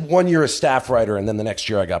 Well, I did 1 year as staff writer, and then the next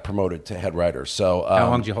year I got promoted to head writer. So how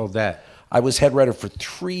long did you hold that? I was head writer for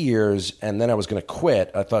 3 years, and then I was going to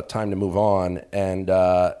quit. I thought time to move on, and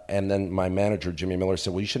then my manager, Jimmy Miller,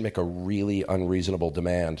 said, well, you should make a really unreasonable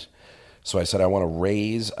demand. So I said, I want to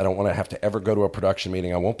raise. I don't want to have to ever go to a production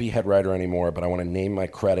meeting. I won't be head writer anymore, but I want to name my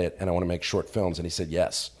credit, and I want to make short films. And he said,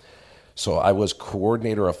 yes. So I was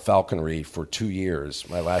coordinator of falconry for 2 years,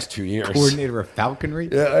 my last 2 years. Coordinator of falconry?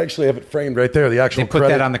 Yeah, I actually have it framed right there, the actual They put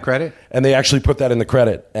that on the credit? And they actually put that in the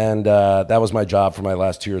credit. And that was my job for my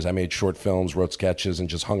last 2 years. I made short films, wrote sketches, and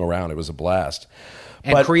just hung around. It was a blast.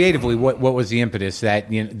 And creatively, what was the impetus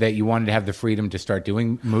that you wanted to have the freedom to start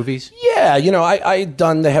doing movies? Yeah, I'd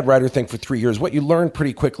done the head writer thing for 3 years. What you learn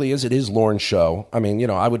pretty quickly is it is Lorne's show. I mean,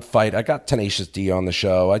 I would fight. I got Tenacious D on the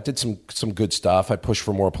show. I did some good stuff. I pushed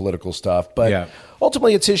for more political stuff. But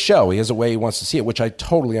ultimately, it's his show. He has a way he wants to see it, which I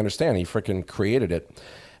totally understand. He freaking created it.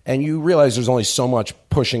 And you realize there's only so much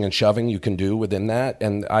pushing and shoving you can do within that.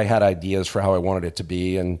 And I had ideas for how I wanted it to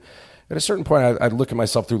be. And at a certain point, I'd look at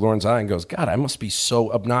myself through Lorne's eye and goes, God, I must be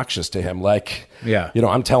so obnoxious to him. Like,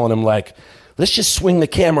 I'm telling him, like, let's just swing the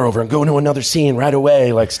camera over and go into another scene right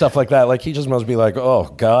away, like stuff like that. Like, he just must be like,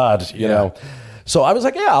 oh, God, you know. So I was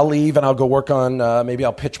like, I'll leave and I'll go work on, maybe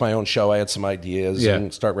I'll pitch my own show. I had some ideas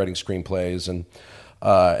and start writing screenplays. And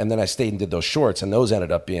then I stayed and did those shorts. And those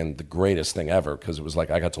ended up being the greatest thing ever because it was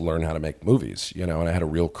like I got to learn how to make movies, and I had a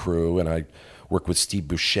real crew. And I worked with Steve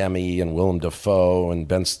Buscemi and Willem Dafoe and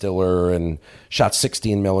Ben Stiller and shot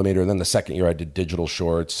 16 millimeter. And then the second year I did digital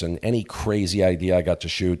shorts, and any crazy idea I got to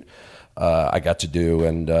shoot, I got to do.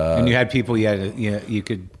 And you had people you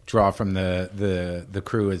could draw from the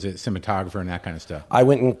crew as a cinematographer and that kind of stuff. I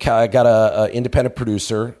went and I got a independent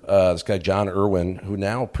producer, this guy John Irwin, who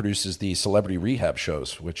now produces the Celebrity Rehab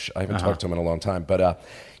shows, which I haven't talked to him in a long time. But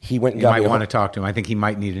he went and got me. You might want to talk to him. I think he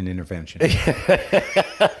might need an intervention. A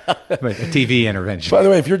TV intervention. By the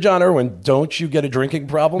way, if you're John Irwin, don't you get a drinking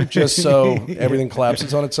problem just so everything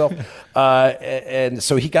collapses on itself? And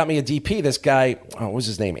so he got me a DP. This guy, what was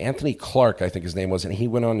his name? Anthony Clark, I think his name was. And he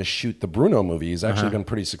went on to shoot the Bruno movie. He's actually been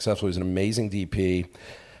pretty successful. He's an amazing DP.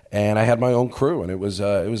 And I had my own crew, and it was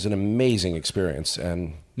an amazing experience.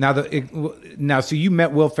 And so you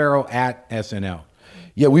met Will Ferrell at SNL.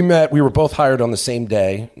 Yeah, we met. We were both hired on the same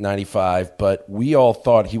day, 95, but we all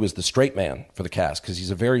thought he was the straight man for the cast because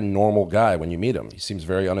he's a very normal guy when you meet him. He seems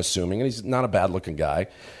very unassuming, and he's not a bad-looking guy.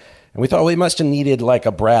 And we thought, well, he must have needed like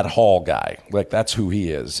a Brad Hall guy. Like, that's who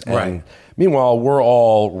he is. And right. Meanwhile, we're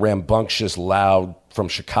all rambunctious, loud, from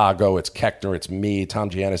Chicago. It's Keckner, it's me. Tom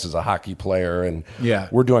Giannis is a hockey player, and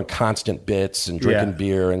we're doing constant bits and drinking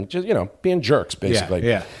beer and just, being jerks, basically.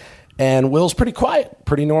 Yeah. And Will's pretty quiet,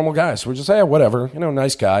 pretty normal guy. So we're just, whatever,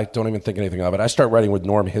 nice guy. Don't even think anything of it. I start writing with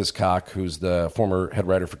Norm Hiscock, who's the former head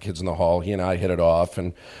writer for Kids in the Hall. He and I hit it off,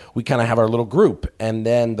 and we kind of have our little group. And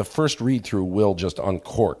then the first read-through, Will just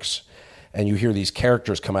uncorks. And you hear these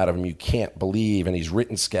characters come out of him you can't believe, and he's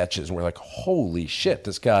written sketches, and we're like, holy shit,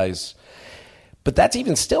 this guy's... But that's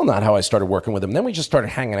even still not how I started working with him. Then we just started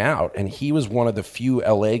hanging out, and he was one of the few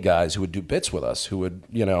LA guys who would do bits with us, who would,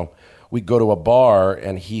 we'd go to a bar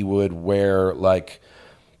and he would wear like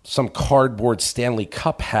some cardboard Stanley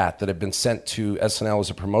Cup hat that had been sent to SNL as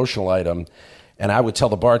a promotional item. And I would tell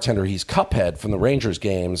the bartender he's Cuphead from the Rangers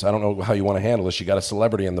games. I don't know how you want to handle this. You got a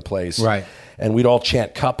celebrity in the place. Right. And we'd all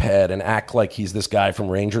chant Cuphead and act like he's this guy from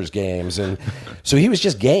Rangers games. And so he was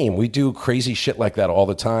just game. We do crazy shit like that all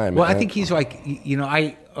the time. Well, I think he's like,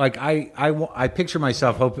 I picture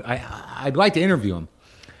myself, I'd like to interview him.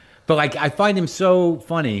 But like, I find him so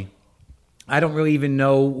funny. I don't really even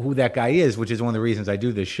know who that guy is, which is one of the reasons I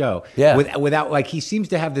do this show. Yeah. Without, like, he seems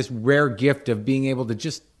to have this rare gift of being able to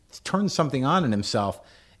just turn something on in himself,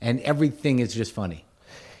 and everything is just funny.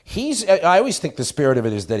 I always think the spirit of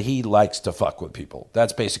it is that he likes to fuck with people.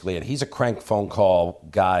 That's basically it. He's a crank phone call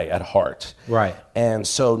guy at heart. Right. And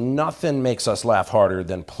so nothing makes us laugh harder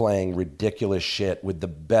than playing ridiculous shit with the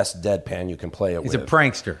best deadpan you can play it with. He's a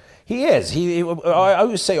prankster. He is. I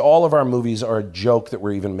always say all of our movies are a joke that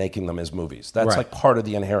we're even making them as movies. That's like part of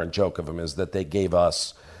the inherent joke of them is that they gave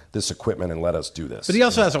us this equipment and let us do this. But he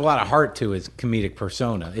also has a lot of heart to his comedic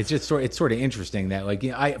persona. It's just it's sort of interesting that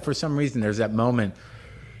like for some reason there's that moment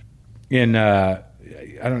in I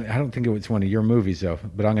don't think it was one of your movies though,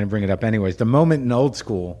 but I'm going to bring it up anyways. The moment in Old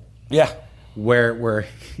School, where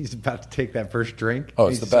he's about to take that first drink. Oh,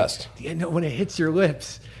 it's the best. Like, yeah, no, when it hits your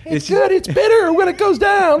lips. It's good. It's bitter when it goes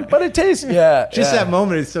down, but it tastes. That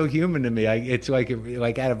moment is so human to me. It's like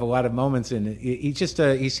out of a lot of moments, and he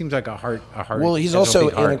seems like a heart. Well, he's also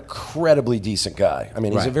an incredibly decent guy. I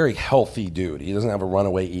mean, he's a very healthy dude. He doesn't have a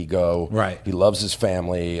runaway ego. Right. He loves his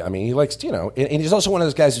family. I mean, he likes and he's also one of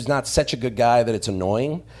those guys who's not such a good guy that it's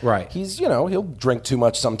annoying. Right. He's he'll drink too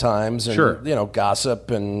much sometimes and gossip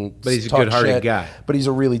but he's a good-hearted guy. But he's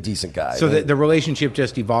a really decent guy. So the relationship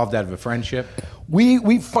just evolved out of a friendship.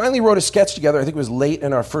 We finally wrote a sketch together. I think it was late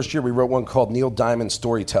in our first year. We wrote one called Neil Diamond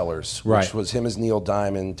Storytellers, which was him as Neil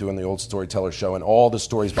Diamond doing the old storyteller show, and all the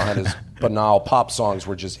stories behind his banal pop songs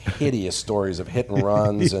were just hideous stories of hit and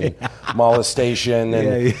runs and molestation.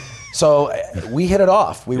 And so we hit it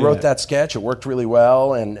off. We wrote that sketch. It worked really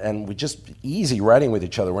well, and we just easy writing with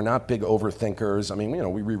each other. We're not big overthinkers. I mean,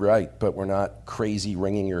 we rewrite, but we're not crazy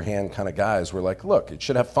wringing your hand kind of guys. We're like, look, it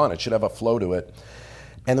should have fun. It should have a flow to it.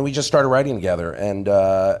 And then we just started writing together, and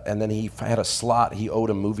then he had a slot. He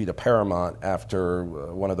owed a movie to Paramount after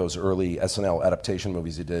one of those early SNL adaptation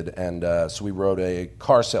movies he did, and so we wrote a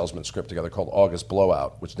car salesman script together called August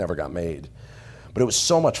Blowout, which never got made. But it was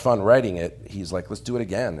so much fun writing it. He's like, let's do it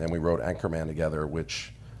again, and we wrote Anchorman together,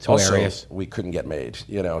 which hilarious. Also we couldn't get made.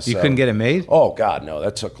 You couldn't get it made? Oh God, no!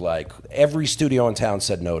 That took every studio in town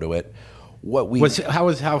said no to it.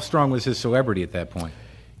 How strong was his celebrity at that point?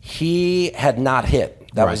 He had not hit.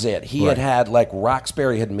 That was it. He had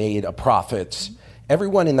Roxbury had made a profit.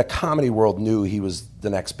 Everyone in the comedy world knew he was the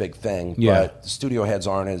next big thing, but the studio heads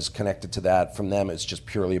aren't as connected to that. From them, it's just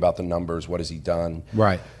purely about the numbers. What has he done?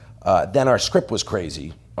 Right. Then our script was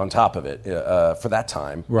crazy on top of it for that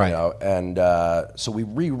time. Right. And so we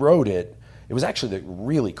rewrote it. It was actually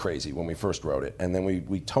really crazy when we first wrote it, and then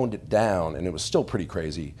we toned it down, and it was still pretty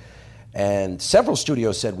crazy. And several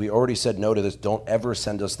studios said, we already said no to this. Don't ever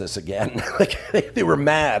send us this again. They were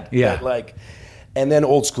mad. Yeah. And then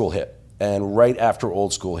Old School hit. And right after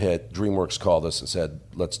Old School hit, DreamWorks called us and said,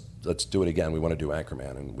 let's do it again. We want to do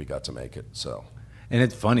Anchorman, and we got to make it. So. And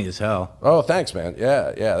it's funny as hell. Oh, thanks, man.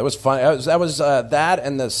 Yeah. That was fun. That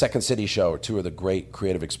and the Second City show are two of the great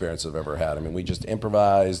creative experiences I've ever had. I mean, we just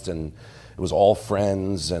improvised, and it was all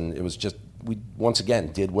friends, and it was just. We once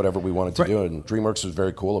again did whatever we wanted to do, and DreamWorks was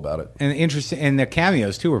very cool about it. And interesting, and the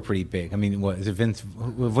cameos too were pretty big. I mean, Vince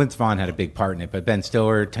Vaughn had a big part in it, but Ben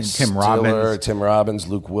Stiller, Tim Robbins,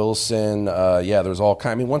 Luke Wilson. There was all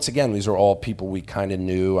kind. I mean, once again, these are all people we kind of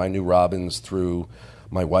knew. I knew Robbins through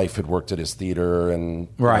my wife had worked at his theater, and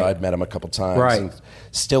I'd met him a couple times. Right. And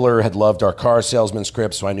Stiller had loved our car salesman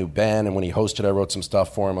script, so I knew Ben, and when he hosted, I wrote some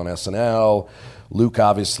stuff for him on SNL. Luke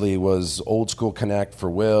obviously was Old School Connect for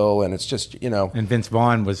Will, and it's just, And Vince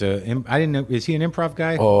Vaughn was I didn't know, is he an improv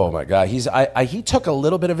guy? Oh my God, he took a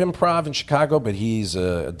little bit of improv in Chicago, but he's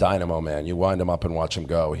a dynamo, man. You wind him up and watch him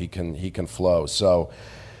go. He can flow. So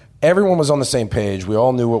everyone was on the same page. We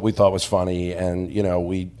all knew what we thought was funny, and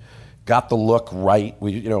we got the look right.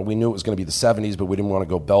 We knew it was going to be the 70s, but we didn't want to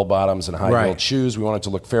go bell bottoms and high-heeled shoes. We wanted it to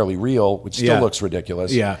look fairly real, which still looks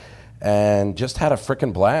ridiculous. Yeah. And just had a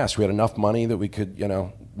freaking blast. We had enough money that we could,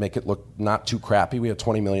 make it look not too crappy. We had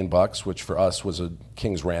 $20 million, which for us was a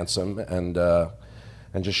king's ransom, and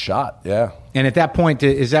just shot. Yeah. And at that point,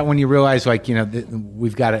 is that when you realize,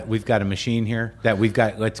 we've got a machine here that we've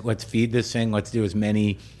got? Let's feed this thing. Let's do as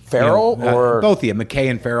many Ferrell or both of you, McKay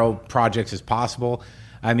and Ferrell projects as possible.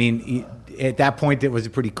 I mean, at that point, it was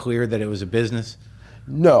pretty clear that it was a business.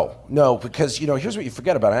 No, because, here's what you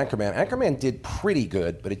forget about Anchorman. Anchorman did pretty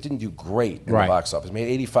good, but it didn't do great in the box office. It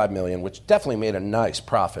made $85 million, which definitely made a nice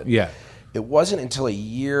profit. Yeah. It wasn't until a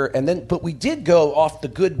year, but we did go off the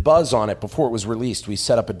good buzz on it before it was released. We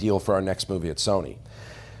set up a deal for our next movie at Sony.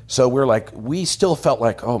 So we still felt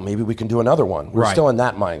like, oh, maybe we can do another one. We're still in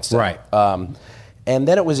that mindset. Right. And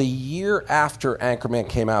then it was a year after Anchorman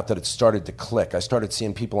came out that it started to click. I started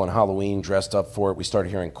seeing people on Halloween dressed up for it. We started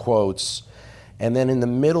hearing quotes. And then in the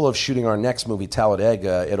middle of shooting our next movie,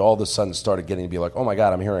 Talladega, it all of a sudden started getting to be like, oh my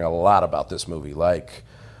God, I'm hearing a lot about this movie.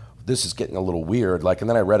 This is getting a little weird. And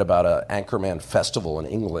then I read about an Anchorman festival in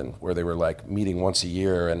England where they were meeting once a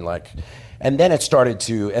year, and then it started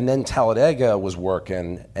to, and then Talladega was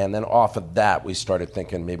working, and then off of that we started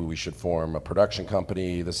thinking maybe we should form a production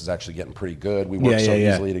company. This is actually getting pretty good. We work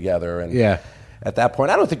easily together, and at that point,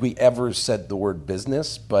 I don't think we ever said the word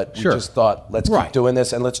business, but we just thought, let's keep doing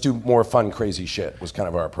this, and let's do more fun, crazy shit was kind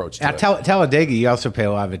of our approach to it. Talladega, you also pay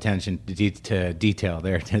a lot of attention to detail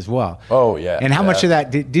there as well. Oh, yeah. And how much of that,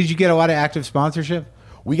 did you get a lot of active sponsorship?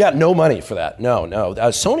 We got no money for that. No.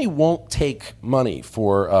 Sony won't take money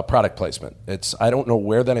for product placement. I don't know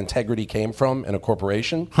where that integrity came from in a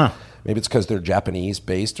corporation. Huh. Maybe it's because they're Japanese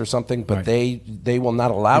based or something, but they will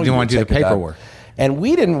not allow you don't want to do the paperwork. And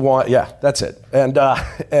we didn't want, that's it. And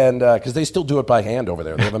because they still do it by hand over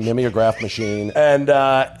there. They have a mimeograph machine. And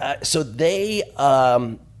so they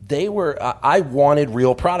were, I wanted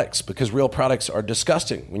real products because real products are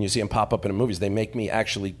disgusting when you see them pop up in the movies. They make me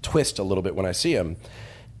actually twist a little bit when I see them.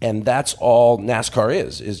 And that's all NASCAR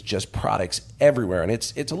is just products everywhere. And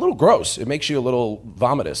it's a little gross. It makes you a little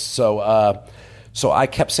vomitous. So I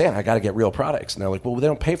kept saying, I got to get real products. And they're like, well, they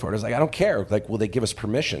don't pay for it. I was like, I don't care. Like, will they give us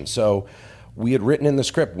permission? So we had written in the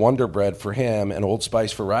script Wonder Bread for him and Old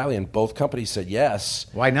Spice for Riley, and both companies said yes.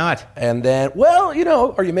 Why not? And then, well,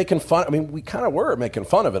 are you making fun? I mean, we kind of were making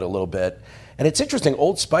fun of it a little bit. And it's interesting,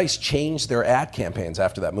 Old Spice changed their ad campaigns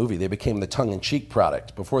after that movie. They became the tongue-in-cheek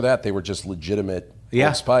product. Before that, they were just legitimate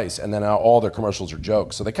Old Spice. And then now all their commercials are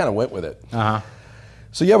jokes. So they kind of went with it. Uh-huh.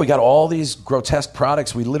 So we got all these grotesque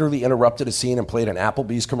products. We literally interrupted a scene and played an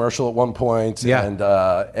Applebee's commercial at one point. Yeah.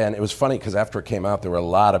 And it was funny because after it came out, there were a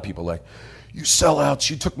lot of people like, you sellouts,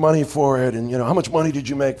 you took money for it, and how much money did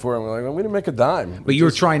you make for it? And we're like, well, we didn't make a dime. But you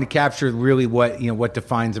were trying to capture really what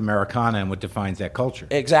defines Americana and what defines that culture.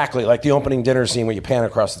 Exactly, like the opening dinner scene where you pan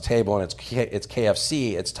across the table and it's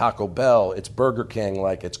KFC, it's Taco Bell, it's Burger King,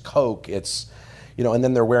 like it's Coke, it's and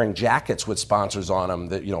then they're wearing jackets with sponsors on them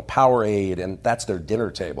that Powerade, and that's their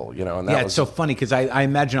dinner table. And that it's so funny because I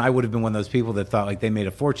imagine I would have been one of those people that thought like they made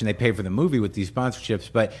a fortune. They pay for the movie with these sponsorships,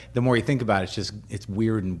 but the more you think about it, it's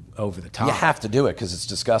weird and over the top. You have to do it because it's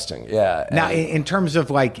disgusting. Yeah. Now, in terms of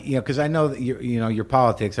because I know that your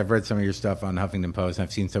politics. I've read some of your stuff on Huffington Post, and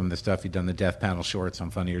I've seen some of the stuff you've done, the Death Panel shorts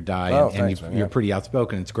on Funny or Die, and you're pretty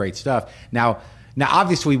outspoken. It's great stuff. Now,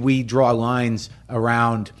 obviously, we draw lines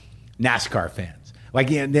around NASCAR fans. Like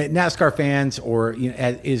the NASCAR fans,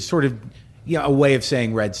 is sort of a way of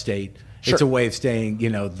saying red state. Sure. It's a way of saying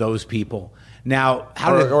those people. Now,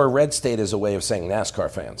 or red state is a way of saying NASCAR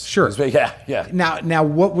fans. Sure. Yeah. Now,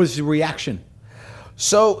 what was the reaction?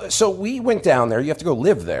 So we went down there. You have to go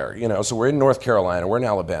live there. So we're in North Carolina. We're in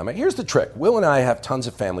Alabama. Here's the trick. Will and I have tons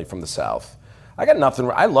of family from the South. I got nothing.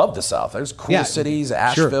 I love the South. There's cool cities,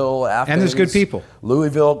 Asheville, Athens. And there's good people.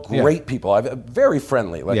 Louisville, great people. Very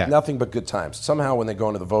friendly, nothing but good times. Somehow when they go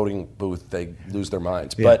into the voting booth, they lose their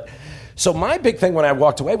minds. Yeah. But so my big thing when I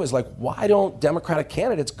walked away was like, why don't Democratic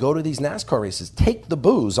candidates go to these NASCAR races? Take the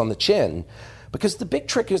booze on the chin. Because the big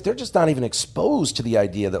trick is they're just not even exposed to the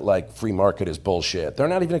idea that free market is bullshit. They're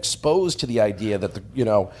not even exposed to the idea that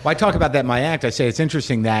Well, I talk about that in my act. I say it's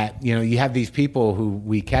interesting that you have these people who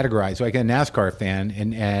we categorize like a NASCAR fan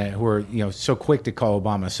and who are so quick to call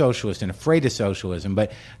Obama a socialist and afraid of socialism,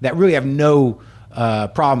 but that really have no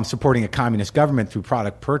problem supporting a communist government through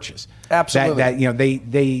product purchase. Absolutely. That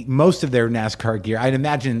they most of their NASCAR gear, I'd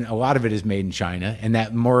imagine a lot of it is made in China, and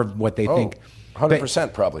that more of what they think.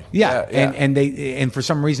 100% probably. Yeah. And for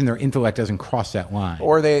some reason their intellect doesn't cross that line.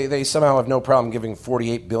 Or they somehow have no problem giving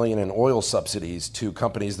 $48 billion in oil subsidies to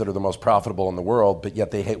companies that are the most profitable in the world, but yet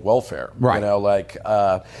they hate welfare. Right.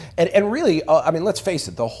 And really, let's face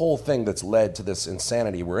it, the whole thing that's led to this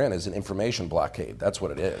insanity we're in is an information blockade. That's what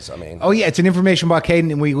it is. It's an information blockade,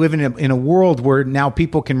 and we live in a world where now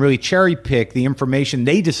people can really cherry pick the information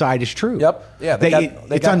they decide is true. Yep. Yeah.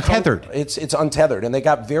 It's untethered. It's untethered, and they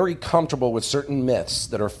got very comfortable with certain myths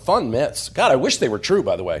that are fun myths. God, I wish they were true,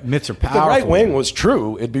 by the way. Myths are powerful. If the right wing was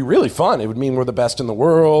true, it'd be really fun. It would mean we're the best in the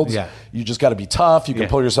world. Yeah. You just got to be tough. You can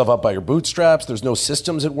pull yourself up by your bootstraps. There's no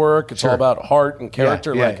systems at work. It's all about heart and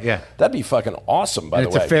character. That'd be fucking awesome, by the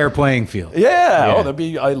way. It's a fair playing field. Yeah.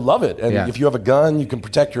 I love it. And if you have a gun, you can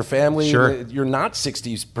protect your family. Sure. You're not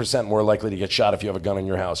 60% more likely to get shot if you have a gun in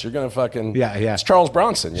your house. You're going to fucking... Yeah. It's Charles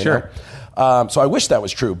Bronson, you know? So I wish that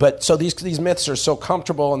was true. But so these myths are so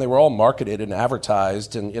comfortable, and they were all marketed and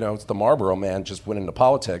advertised, and it's the Marlboro Man just went into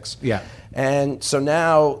politics. Yeah. And so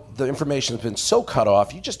now the information has been so cut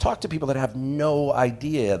off. You just talk to people that have no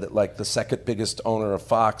idea that the second biggest owner of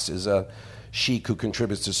Fox is a sheik who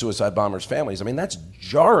contributes to suicide bombers' families. That's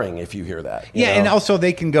jarring if you hear that. You know? And also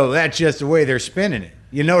they can go, that's just the way they're spinning it.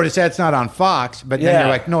 You notice that's not on Fox, but then you're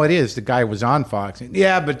like, no, it is. The guy was on Fox.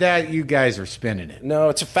 Yeah, but that you guys are spinning it. No,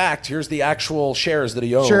 it's a fact. Here's the actual shares that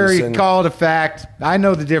he owns. Sure, you can call it a fact. I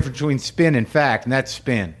know the difference between spin and fact, and that's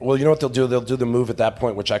spin. Well, you know what they'll do? They'll do the move at that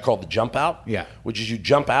point, which I call the jump out. Yeah. Which is you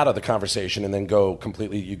jump out of the conversation and then go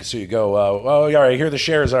completely. So you go, all right, here the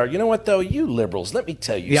shares are. You know what, though? You liberals, let me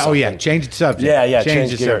tell you something. Oh, yeah, change the subject. Yeah,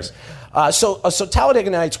 change gears. So Talladega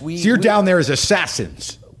Nights, So you're down there as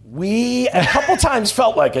assassins. We a couple times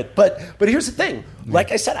felt like it, but here's the thing.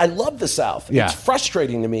 Like I said, I love the South. Yeah. It's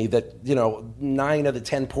frustrating to me that 9 of the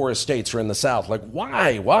 10 poorest states are in the South. Like,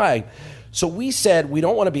 why? So we said we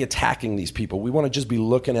don't want to be attacking these people. We want to just be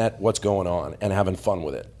looking at what's going on and having fun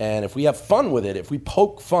with it. And if we have fun with it, if we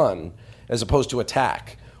poke fun as opposed to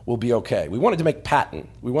attack, we'll be okay. We wanted to make Patton.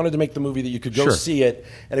 We wanted to make the movie that you could go see it.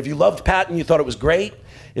 And if you loved Patton, you thought it was great.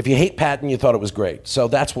 If you hate Patton, you thought it was great. So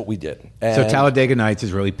that's what we did. And so Talladega Nights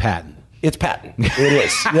is really Patton. It's Patton. It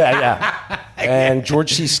is. Yeah. And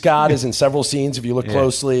George C. Scott is in several scenes if you look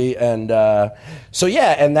closely. And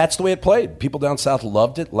and that's the way it played. People down south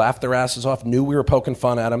loved it, laughed their asses off, knew we were poking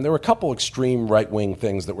fun at them. There were a couple extreme right-wing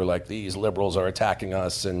things that were like, these liberals are attacking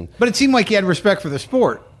us. But it seemed like you had respect for the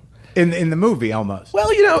sport in the movie almost. Well,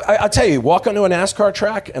 I'll tell you, walk onto a NASCAR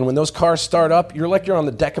track, and when those cars start up, you're like you're on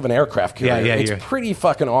the deck of an aircraft carrier. It's pretty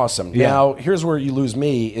fucking awesome. Yeah. Now, here's where you lose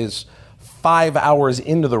me is 5 hours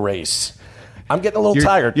into the race. I'm getting a little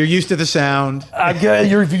tired. You're used to the sound.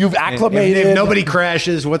 You've acclimated. If nobody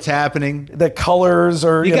crashes, what's happening? The colors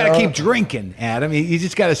are. You got to keep drinking, Adam. You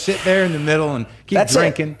just got to sit there in the middle and keep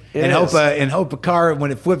drinking and hope a car,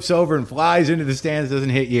 when it flips over and flies into the stands, doesn't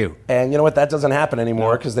hit you. And you know what? That doesn't happen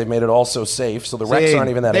anymore because they've made it all so safe. So the wrecks aren't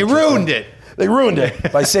even that. They ruined it. They ruined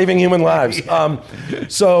it by saving human lives. I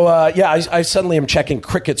suddenly am checking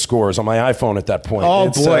cricket scores on my iPhone at that point. Oh,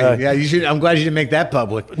 boy. You should. I'm glad you didn't make that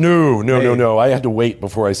public. No. I had to wait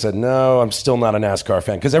before I said, no, I'm still not a NASCAR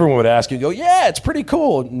fan. Because everyone would ask you, go, yeah, it's pretty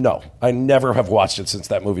cool. No, I never have watched it since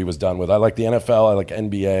that movie was done with. I like the NFL, I like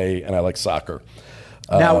NBA, and I like soccer.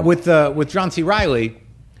 Now, with John C. Reilly,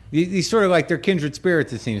 he's sort of like they're kindred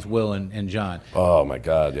spirits, it seems, Will and John. Oh, my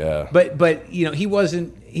God, yeah. But he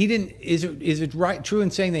wasn't. He didn't. Is it true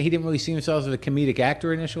in saying that he didn't really see himself as a comedic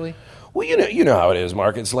actor initially? Well, you know how it is,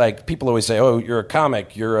 Mark. It's like people always say, "Oh, you're a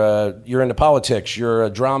comic. You're into politics. You're a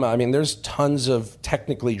drama." I mean, there's tons of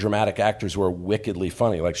technically dramatic actors who are wickedly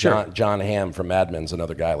funny, like John Hamm from Mad Men's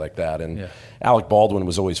another guy like that, and Alec Baldwin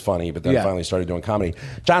was always funny, but then finally started doing comedy.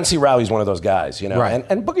 John C. Reilly's one of those guys, right.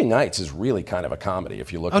 And Boogie Nights is really kind of a comedy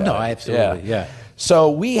if you look at it. Oh no, absolutely, yeah.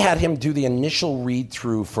 So we had him do the initial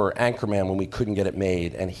read-through for Anchorman when we couldn't get it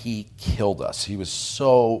made, and he killed us. He was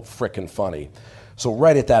so frickin' funny. So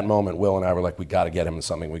right at that moment, Will and I were like, we got to get him in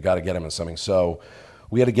something. So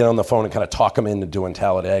we had to get on the phone and kind of talk him into doing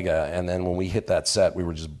Talladega. And then when we hit that set, we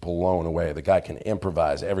were just blown away. The guy can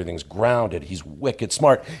improvise. Everything's grounded. He's wicked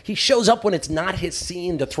smart. He shows up when it's not his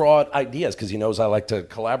scene to throw out ideas because he knows I like to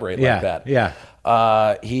collaborate like that. Yeah.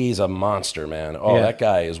 He's a monster, man. Oh, that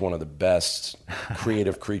guy is one of the best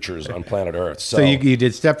creative creatures on planet Earth. So you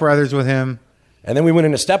did Step Brothers with him? And then we went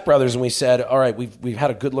into Step Brothers and we said, all right, we've had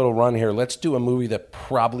a good little run here. Let's do a movie that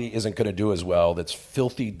probably isn't going to do as well, that's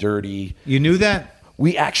filthy, dirty. You knew that?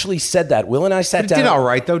 We actually said that. Will and I sat down. It did all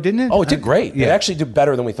right, though, didn't it? Oh, it did great. Yeah. It actually did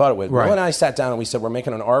better than we thought it would. Right. Will and I sat down and we said, we're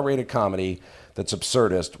making an R-rated comedy that's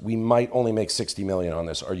absurdist. We might only make $60 million on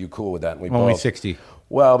this. Are you cool with that? And we only 60.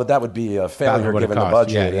 Well, but that would be a failure given the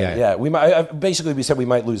budget. Yeah. We said we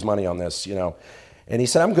might lose money on this, And he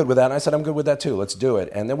said, I'm good with that. And I said, I'm good with that too. Let's do it.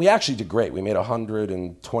 And then we actually did great. We made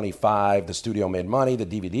 125. The studio made money. The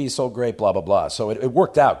DVD sold great, blah, blah, blah. So it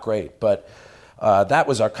worked out great. But that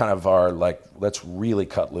was our let's really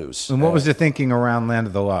cut loose. And what was the thinking around Land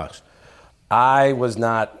of the Lost? I was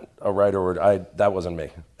not a writer. That wasn't me.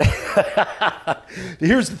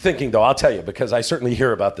 Here's the thinking, though. I'll tell you, because I certainly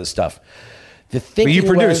hear about this stuff. The thinking but you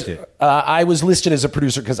produced it. I was listed as a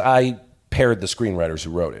producer because I paired the screenwriters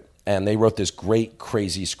who wrote it. And they wrote this great,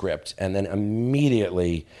 crazy script. And then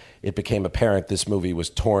immediately it became apparent this movie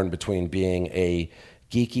was torn between being a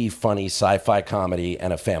geeky, funny sci-fi comedy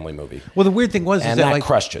and a family movie. Well, the weird thing was... And that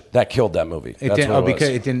crushed it. That killed that movie.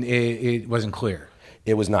 Because it wasn't clear.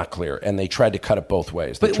 It was not clear. And they tried to cut it both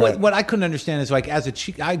ways. But what I couldn't understand is,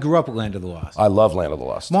 I grew up with Land of the Lost. I love Land of the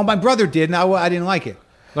Lost. Well, my brother did, and I didn't like it.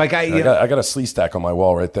 I got a Slee stack on my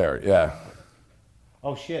wall right there. Yeah.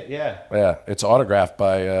 Oh, shit, yeah. Yeah, it's autographed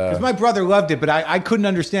by... Because my brother loved it, but I couldn't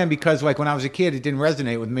understand because, when I was a kid, it didn't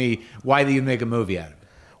resonate with me why you'd make a movie out of it.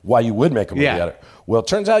 Why you would make a movie out of it. Well, it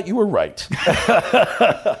turns out you were right.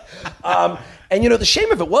 And, the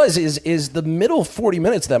shame of it is the middle 40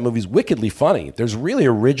 minutes of that movie is wickedly funny. There's really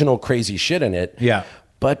original, crazy shit in it. Yeah.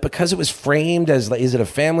 But because it was framed as, is it a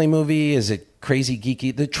family movie? Is it crazy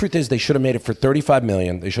geeky? The truth is they should have made it for $35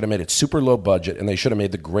 million. They should have made it super low budget, and they should have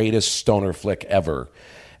made the greatest stoner flick ever.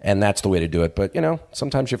 And that's the way to do it. But,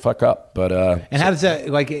 sometimes you fuck up. But and how does that,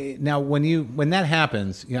 now when that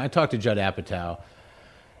happens, I talked to Judd Apatow.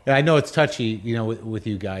 And I know it's touchy, with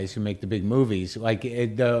you guys who make the big movies.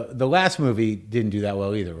 The last movie didn't do that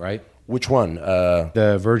well either, right? Which one?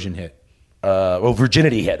 The Virgin hit.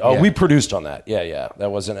 Virginity hit. Oh, yeah. We produced on that. Yeah.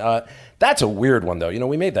 That wasn't... That's a weird one, though. You know,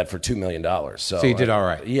 we made that for $2 million. So you did all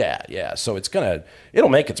right. Yeah. So it'll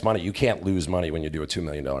make its money. You can't lose money when you do a $2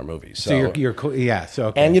 million movie. So you're cool. Yeah. So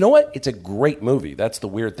okay. And you know what? It's a great movie. That's the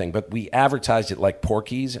weird thing. But we advertised it like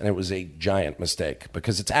Porky's, and it was a giant mistake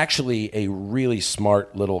because it's actually a really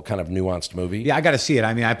smart little kind of nuanced movie. Yeah, I got to see it.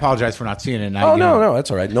 I mean, I apologize for not seeing it. No,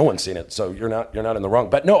 that's all right. No one's seen it, so you're not in the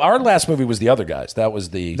wrong. But no, our last movie was The Other Guys.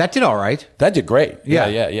 That did all right. That did great.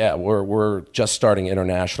 Yeah. We're just starting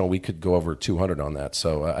international. We could go over 200 on that.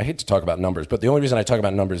 So I hate to talk about numbers, but the only reason I talk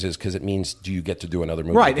about numbers is because it means do you get to do another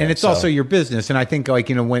movie? Right, again? and it's also your business. And I think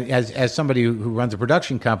when as somebody who runs a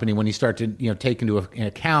production company, when you start to take into an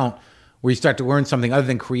account where you start to learn something other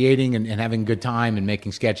than creating and having a good time and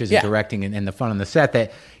making sketches and directing and the fun on the set,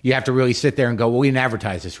 that you have to really sit there and go, well, we didn't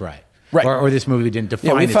advertise this right. Right. Or this movie didn't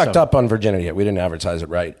define it. We fucked up on Virginity. We didn't advertise it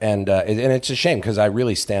right. And it's a shame because I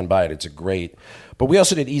really stand by it. It's a great... But we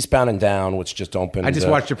also did Eastbound and Down, which just opened. I just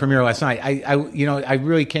watched the premiere last night. I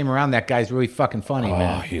really came around. That guy's really fucking funny,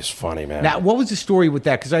 man. Oh, he's funny, man. Now, what was the story with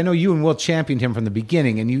that? Because I know you and Will championed him from the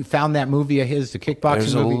beginning, and you found that movie of his, the kickboxing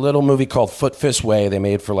There's movie. a little movie called Foot Fist Way. They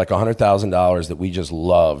made for like $100,000 that we just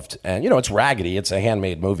loved. And, it's raggedy. It's a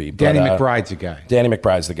handmade movie. Danny McBride's the guy. Danny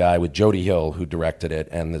McBride's the guy with Jody Hill, who directed it,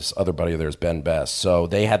 and this other buddy of theirs, Ben Best. So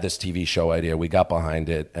they had this TV show idea. We got behind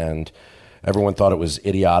it, and everyone thought it was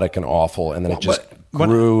idiotic and awful, and then it just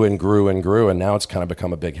grew and grew and grew, and now it's kind of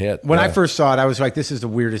become a big hit. When I first saw it, I was like, "This is the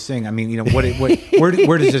weirdest thing." I mean,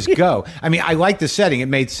 where does this go? I mean, I like the setting; it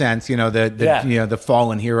made sense. The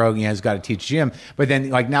fallen hero has got to teach Jim, but then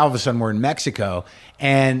now all of a sudden we're in Mexico,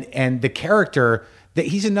 and the character that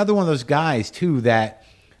he's another one of those guys too that.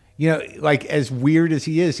 As weird as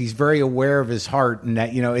he is, he's very aware of his heart, and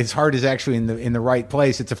that his heart is actually in the right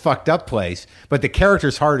place. It's a fucked up place, but the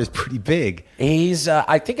character's heart is pretty big. He's.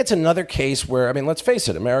 I think it's another case where let's face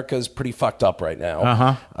it, America's pretty fucked up right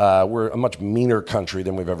now. We're a much meaner country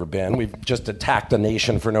than we've ever been. We've just attacked a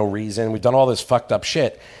nation for no reason. We've done all this fucked up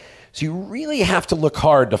shit. So you really have to look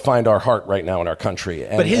hard to find our heart right now in our country.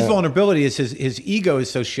 But his vulnerability is his ego is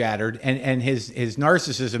so shattered, and his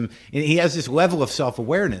narcissism. And he has this level of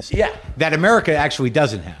self-awareness that America actually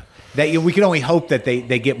doesn't have. That we can only hope that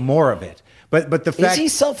they get more of it. But the fact is he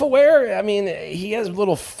self-aware? I mean, he has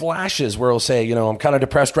little flashes where he'll say, I'm kind of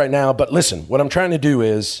depressed right now, but listen, what I'm trying to do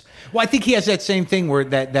is. Well, I think he has that same thing where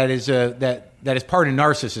that is part of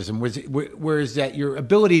narcissism, whereas that your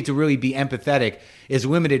ability to really be empathetic is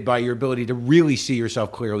limited by your ability to really see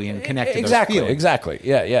yourself clearly and connect to those feelings. Exactly.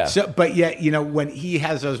 Yeah. So, but yet, when he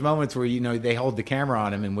has those moments where they hold the camera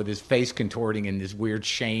on him and with his face contorting and this weird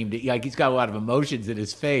shame, he's got a lot of emotions in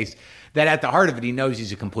his face. That at the heart of it, he knows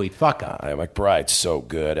he's a complete fuck up. McBride's so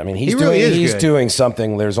good. I mean, he really is doing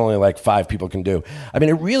something there's only like 5 people can do. I mean,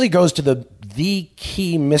 it really goes to the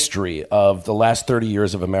key mystery of the last 30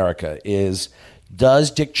 years of America is,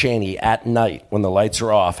 does Dick Cheney at night when the lights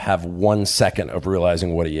are off have 1 second of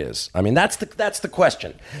realizing what he is? I mean, that's the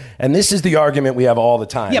question. And this is the argument we have all the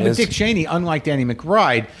time. Yeah, but Dick Cheney, unlike Danny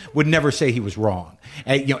McBride, would never say he was wrong,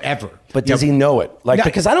 ever. But does he know it?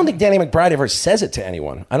 Because I don't think Danny McBride ever says it to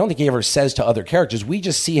anyone. I don't think he ever says to other characters. We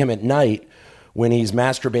just see him at night when he's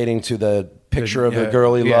masturbating to the picture of the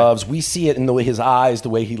girl he loves. We see it in the way his eyes, the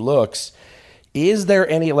way he looks. Is there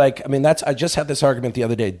any I just had this argument the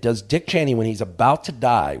other day. Does Dick Cheney, when he's about to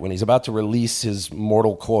die, when he's about to release his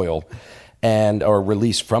mortal coil, or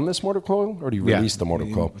release from this mortal coil, or do you release the mortal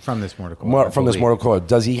coil? From this mortal coil. From this mortal coil.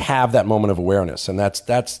 Does he have that moment of awareness? And that's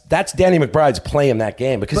Danny McBride's playing that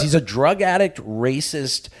game because he's a drug addict,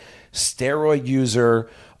 racist, steroid user,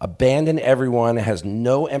 abandoned everyone, has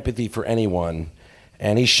no empathy for anyone.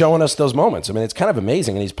 And he's showing us those moments. I mean, it's kind of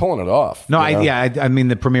amazing, and he's pulling it off. No, I mean,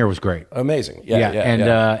 the premiere was great. Amazing.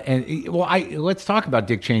 Let's talk about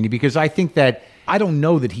Dick Cheney, because I think that I don't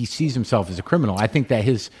know that he sees himself as a criminal. I think that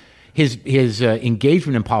his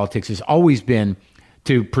engagement in politics has always been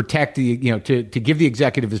to protect to give the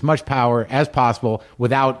executive as much power as possible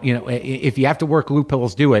without, if you have to work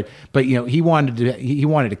loopholes, do it. But, he wanted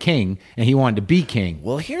a king, and he wanted to be king.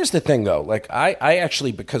 Well, here's the thing, though. I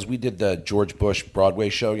actually, because we did the George Bush Broadway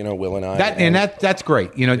show, Will and I. That's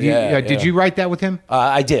great. Did you write that with him?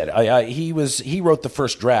 I did. He wrote the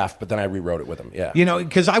first draft, but then I rewrote it with him. Yeah.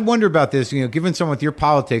 Because I wonder about this, given someone with your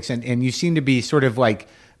politics, and you seem to be sort of like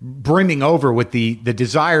brimming over with the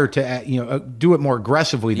desire to do it more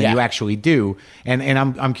aggressively than you actually do, and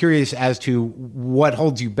I'm curious as to what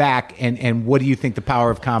holds you back, and what do you think the power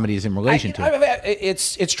of comedy is in relation to it?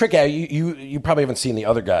 It's tricky. You probably haven't seen The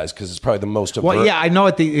Other Guys because it's probably the most overt. Well, yeah, I know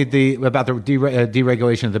about the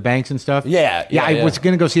deregulation of the banks and stuff. Yeah. I was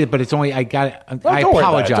going to go see it, but it's only I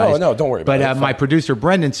apologize. No, don't worry about it. But my producer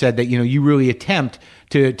Brendan said that you really attempt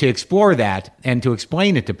to explore that and to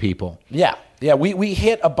explain it to people. Yeah. Yeah, we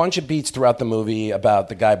hit a bunch of beats throughout the movie about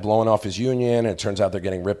the guy blowing off his union, and it turns out they're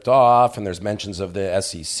getting ripped off, and there's mentions of the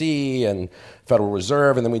SEC and Federal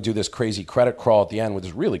Reserve, and then we do this crazy credit crawl at the end with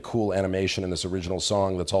this really cool animation in this original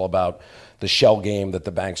song that's all about the shell game that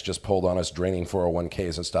the banks just pulled on us, draining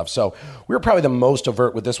 401ks and stuff. So we were probably the most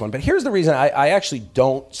overt with this one. But here's the reason I actually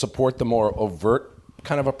don't support the more overt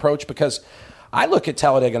kind of approach, because I look at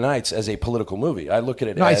Talladega Nights as a political movie. I look at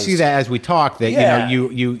it as... I see that as we talk, that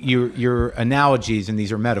your analogies, and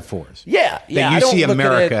these are metaphors. Yeah. That you see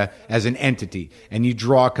America as an entity, and you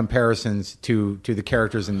draw comparisons to the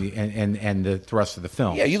characters and the thrust of the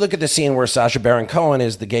film. Yeah, you look at the scene where Sacha Baron Cohen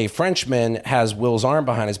is the gay Frenchman, has Will's arm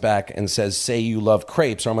behind his back and says, "Say you love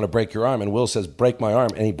crepes or I'm going to break your arm." And Will says, "Break my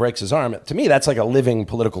arm," and he breaks his arm. To me, that's like a living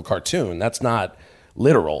political cartoon. That's not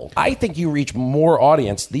literal. I think you reach more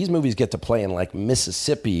audience. These movies get to play in like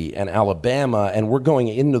Mississippi and Alabama, and we're going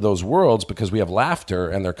into those worlds because we have laughter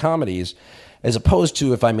and they're comedies, as opposed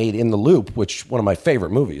to if I made In the Loop, which one of my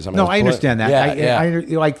favorite movies. I mean, I understand that. Yeah, I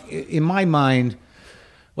like, in my mind,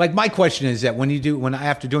 like, my question is that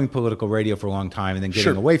after doing political radio for a long time and then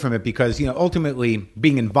getting away from it, because, ultimately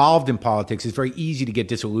being involved in politics is very easy to get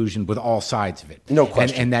disillusioned with all sides of it. No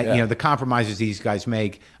question. And that, the compromises these guys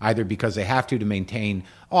make, either because they have to maintain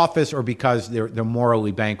office or because they're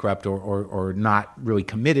morally bankrupt or not really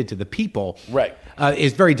committed to the people, right,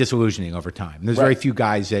 is very disillusioning over time. There's very few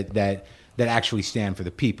guys that actually stand for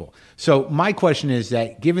the people. So my question is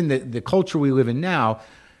that, given the culture we live in now,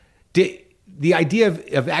 the idea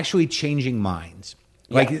of actually changing minds.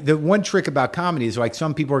 Like, the one trick about comedy is, like,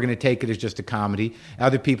 some people are going to take it as just a comedy.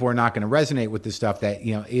 Other people are not going to resonate with the stuff that,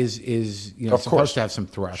 is supposed to have some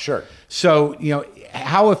thrust. Sure. So,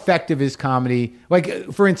 how effective is comedy?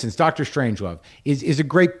 Like, for instance, Dr. Strangelove is a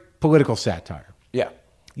great political satire. Yeah.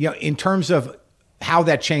 In terms of how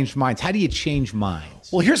that changed minds. How do you change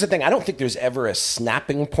minds? Well, here's the thing. I don't think there's ever a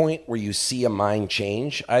snapping point where you see a mind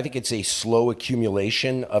change. I think it's a slow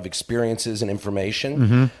accumulation of experiences and information.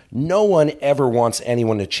 Mm-hmm. No one ever wants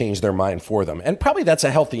anyone to change their mind for them. And probably that's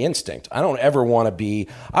a healthy instinct. I don't ever want to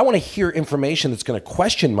I want to hear information that's going to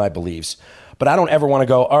question my beliefs, but I don't ever want to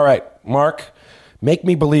go, "All right, Mark, make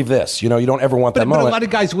me believe this." You don't ever want that moment. But a lot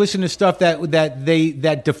of guys listen to stuff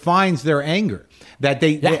that defines their anger. That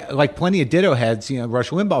they, like plenty of ditto heads,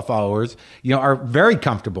 Rush Limbaugh followers, are very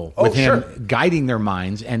comfortable with him guiding their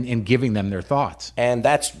minds and giving them their thoughts. And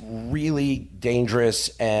that's really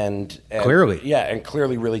dangerous and clearly. Yeah, and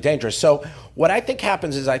clearly really dangerous. So what I think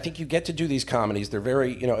happens is, I think you get to do these comedies. They're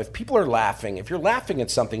very, if people are laughing, if you're laughing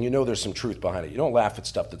at something, there's some truth behind it. You don't laugh at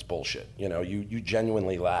stuff that's bullshit. You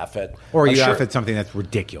genuinely laugh at... Or you laugh at something that's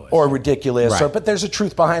ridiculous. Or ridiculous. Right. But there's a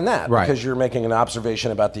truth behind that. Right. Because you're making an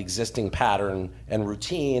observation about the existing pattern and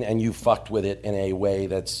routine, and you fucked with it in a way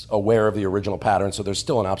that's aware of the original pattern, so there's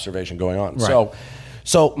still an observation going on. Right.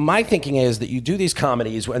 So my thinking is that you do these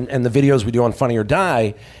comedies and the videos we do on Funny or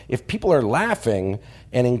Die, if people are laughing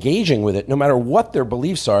and engaging with it, no matter what their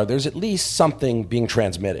beliefs are, there's at least something being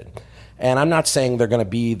transmitted. And I'm not saying they're going to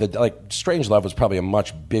be Strangelove was probably a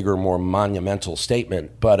much bigger, more monumental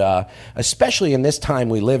statement, but especially in this time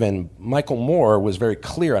we live in, Michael Moore was very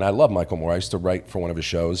clear, and I love Michael Moore. I used to write for one of his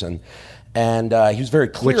shows, and he was very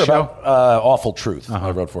clear about Awful Truth. I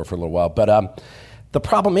wrote for a little while, but the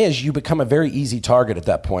problem is you become a very easy target at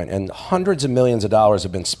that point, and hundreds of millions of dollars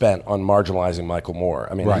have been spent on marginalizing Michael Moore.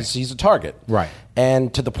 I mean, he's a target. Right.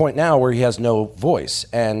 And to the point now where he has no voice.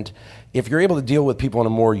 And if you're able to deal with people in a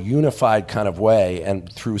more unified kind of way and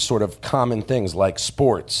through sort of common things like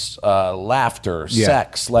sports, laughter,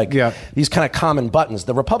 sex, these kind of common buttons,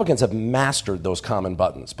 the Republicans have mastered those common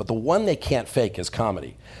buttons. But the one they can't fake is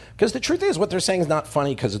comedy. Because the truth is, what they're saying is not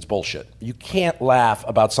funny because it's bullshit. You can't laugh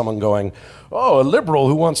about someone going, "Oh, a liberal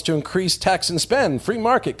who wants to increase tax and spend, free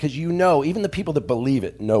market," because even the people that believe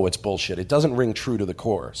it know it's bullshit. It doesn't ring true to the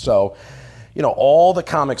core. So, all the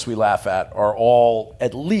comics we laugh at are all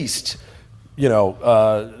at least,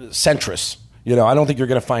 centrist. I don't think you're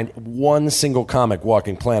going to find one single comic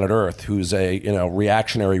walking planet Earth who's a,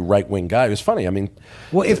 reactionary right-wing guy who's funny. I mean...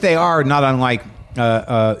 Well, if they are, not unlike...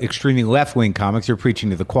 extremely left-wing comics, are preaching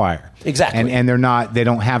to the choir. Exactly. And they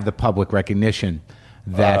don't have the public recognition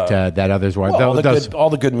that others were. Well, all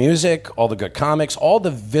the good music, all the good comics, all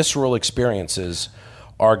the visceral experiences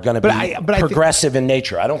are going to be progressive in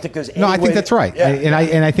nature. I don't think there's any I think that's right. Yeah.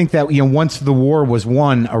 And I think that once the war was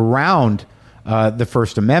won around the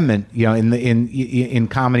First Amendment, in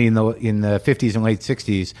comedy in the 50s and late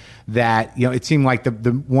 60s, that it seemed like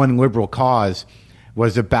the one liberal cause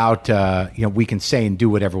was about we can say and do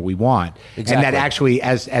whatever we want, Exactly. and that actually,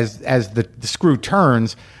 as the screw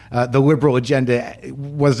turns, the liberal agenda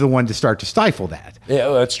was the one to start to stifle that. Yeah,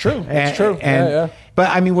 that's true. That's true. Yeah. But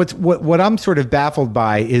I mean, what I'm sort of baffled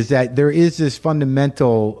by is that there is this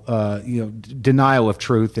fundamental, denial of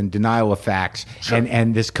truth and denial of facts,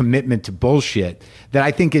 and this commitment to bullshit that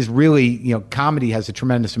I think is really, comedy has a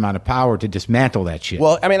tremendous amount of power to dismantle that shit.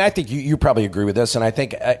 Well, I mean, I think you probably agree with this, and I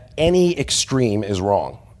think any extreme is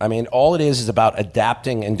wrong. I mean, all it is about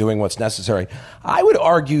adapting and doing what's necessary. I would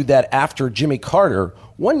argue that after Jimmy Carter,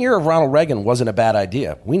 1 year of Ronald Reagan wasn't a bad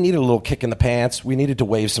idea. We needed a little kick in the pants. We needed to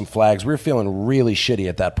wave some flags. We were feeling really shitty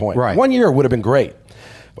at that point. Right. 1 year would have been great.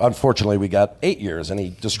 Unfortunately, we got 8 years, and he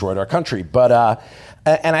destroyed our country. But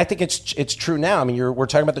and I think it's true now. I mean, we're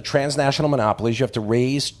talking about the transnational monopolies. You have to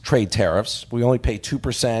raise trade tariffs. We only pay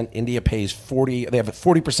 2%. India pays 40%. They have a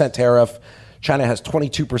 40% tariff. China has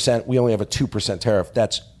 22%. We only have a 2% tariff.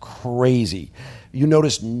 That's crazy. You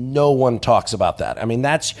notice no one talks about that. I mean,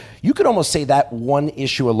 you could almost say that one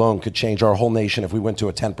issue alone could change our whole nation if we went to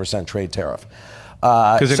a 10% trade tariff.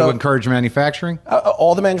 Because it would encourage manufacturing?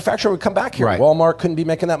 All the manufacturing would come back here. Right. Walmart couldn't be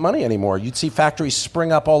making that money anymore. You'd see factories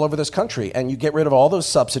spring up all over this country, and you get rid of all those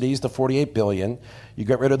subsidies, the $48 billion. You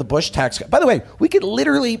get rid of the Bush tax. By the way, we could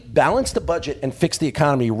literally balance the budget and fix the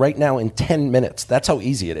economy right now in 10 minutes. That's how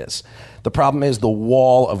easy it is. The problem is the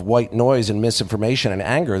wall of white noise and misinformation and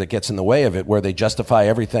anger that gets in the way of it, where they justify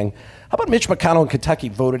everything. How about Mitch McConnell in Kentucky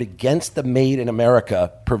voted against the Made in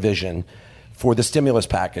America provision for the stimulus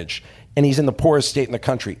package, and he's in the poorest state in the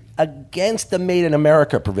country, against the Made in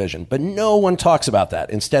America provision. But no one talks about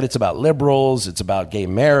that. Instead, it's about liberals, it's about gay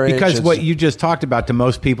marriage. Because what you just talked about to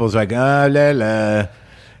most people is like, la la.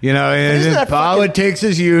 Politics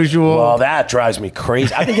as usual. Well, that drives me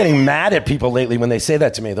crazy. I've been getting mad at people lately when they say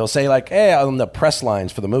that to me. They'll say like, hey, on the press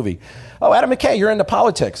lines for the movie, oh, Adam McKay, you're into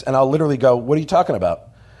politics. And I'll literally go, what are you talking about?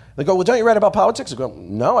 They go, well, don't you write about politics? I go,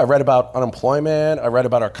 no, I read about unemployment. I read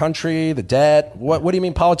about our country, the debt. What do you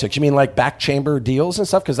mean politics? You mean like back chamber deals and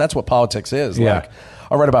stuff? Because that's what politics is. Yeah. Like,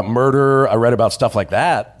 I read about murder. I read about stuff like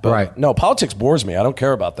that. But right. No, politics bores me. I don't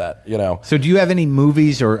care about that, So do you have any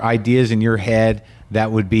movies or ideas in your head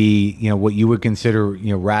that would be, what you would consider,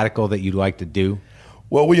 radical that you'd like to do?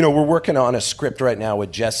 Well, we're working on a script right now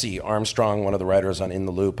with Jesse Armstrong, one of the writers on In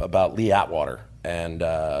the Loop, about Lee Atwater. And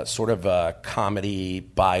sort of a comedy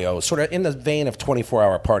bio, sort of in the vein of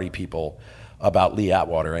 24-Hour Party People, about Lee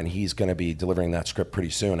Atwater. And he's going to be delivering that script pretty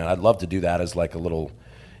soon. And I'd love to do that as like a little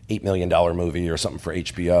 $8 million movie or something for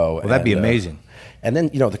HBO. Well, that'd be amazing. And then,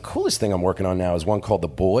 the coolest thing I'm working on now is one called The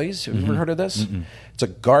Boys. Have you ever heard of this? Mm-mm. It's a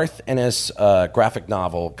Garth Ennis graphic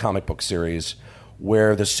novel comic book series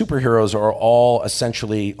where the superheroes are all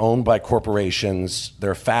essentially owned by corporations.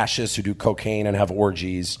 They're fascists who do cocaine and have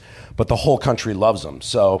orgies, but the whole country loves them.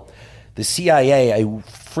 So the CIA, a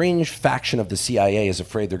fringe faction of the CIA, is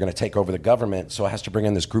afraid they're going to take over the government, so it has to bring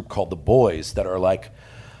in this group called the Boys that are like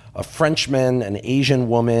a Frenchman, an Asian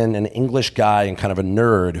woman, an English guy, and kind of a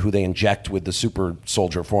nerd who they inject with the super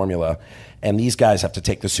soldier formula. And these guys have to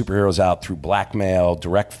take the superheroes out through blackmail,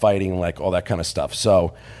 direct fighting, like all that kind of stuff.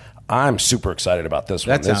 So I'm super excited about this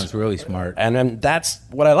one. That sounds really smart. And then that's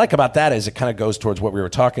what I like about that is it kind of goes towards what we were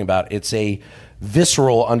talking about. It's a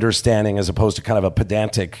visceral understanding as opposed to kind of a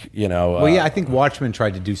pedantic, Well, yeah, I think Watchmen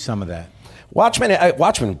tried to do some of that. Watchmen,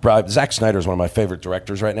 Zack Snyder is one of my favorite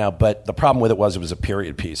directors right now, but the problem with it was a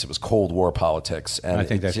period piece. It was Cold War politics, and I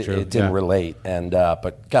think that's true. It didn't relate. And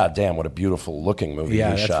but goddamn, what a beautiful looking movie he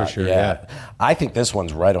shot. That's for sure. Yeah. I think this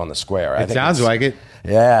one's right on the square. It sounds like it.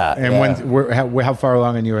 Yeah. And how far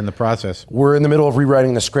along are you in the process? We're in the middle of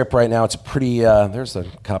rewriting the script right now. It's a pretty. There's the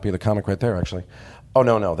copy of the comic right there, actually. Oh,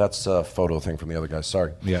 no, that's a photo thing from the other guys.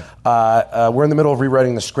 Sorry. Yeah. We're in the middle of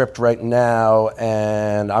rewriting the script right now,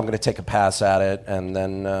 and I'm going to take a pass at it, and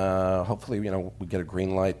then hopefully, we get a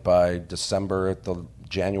green light by December,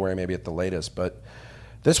 January, maybe at the latest. But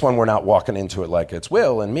this one, we're not walking into it like it's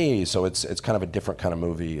Will and me, so it's kind of a different kind of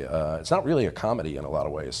movie. It's not really a comedy in a lot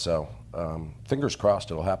of ways, so fingers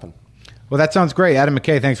crossed it'll happen. Well, that sounds great. Adam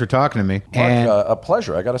McKay, thanks for talking to me. Mark, a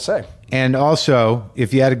pleasure, I got to say. And also,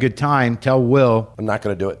 if you had a good time, tell Will. I'm not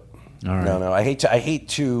going to do it. All right. No. I hate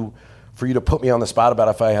for you to put me on the spot about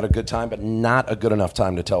if I had a good time, but not a good enough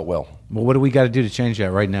time to tell Will. Well, what do we got to do to change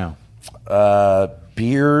that right now?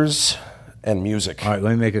 Beers and music. All right,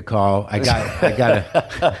 let me make a call. I got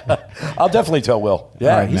to. I'll definitely tell Will.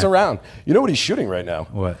 Yeah, right, he's man. around. You know what he's shooting right now?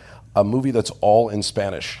 What? A movie that's all in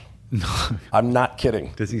Spanish. I'm not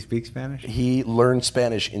kidding. Does he speak Spanish? He learned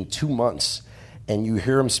Spanish in 2 months, and you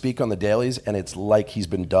hear him speak on the dailies, and it's like he's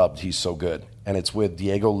been dubbed. He's so good. And it's with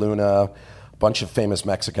Diego Luna, bunch of famous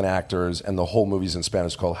Mexican actors, and the whole movie's in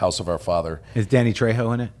Spanish, called House of Our Father. Is Danny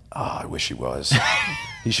Trejo in it? Oh, I wish he was.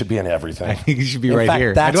 He should be in everything. I think he should be in right fact,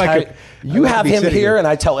 here. That's you have him here, and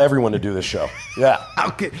I tell everyone to do this show. Yeah.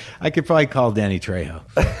 I could probably call Danny Trejo.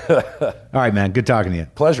 All right, man. Good talking to you.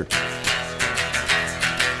 Pleasure.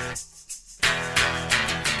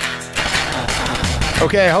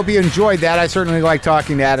 Okay, I hope you enjoyed that. I certainly like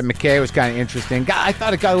talking to Adam McKay. It was kind of interesting. I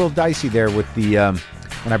thought it got a little dicey there with the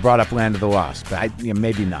when I brought up Land of the Lost, but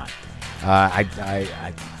maybe not.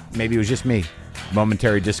 Maybe it was just me,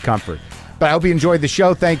 momentary discomfort. But I hope you enjoyed the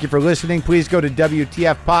show. Thank you for listening. Please go to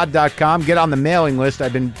WTFpod.com. Get on the mailing list.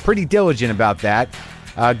 I've been pretty diligent about that.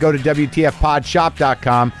 Go to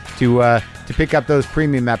WTFpodshop.com to pick up those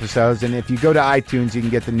premium episodes. And if you go to iTunes, you can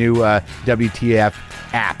get the new WTF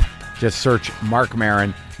app. Just search Marc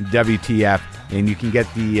Maron, WTF, and you can get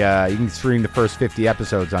you can stream the first 50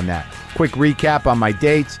 episodes on that. Quick recap on my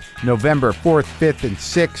dates: November 4th, 5th, and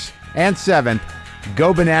 6th, and 7th.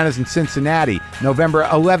 Go Bananas in Cincinnati, November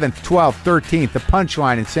 11th, 12th, 13th, The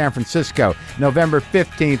Punchline in San Francisco, November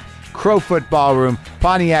 15th, Crowfoot Ballroom,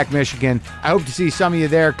 Pontiac, Michigan. I hope to see some of you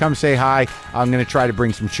there. Come say hi. I'm going to try to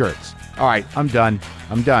bring some shirts. All right, I'm done.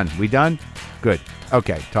 We done? Good.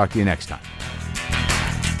 Okay, talk to you next time.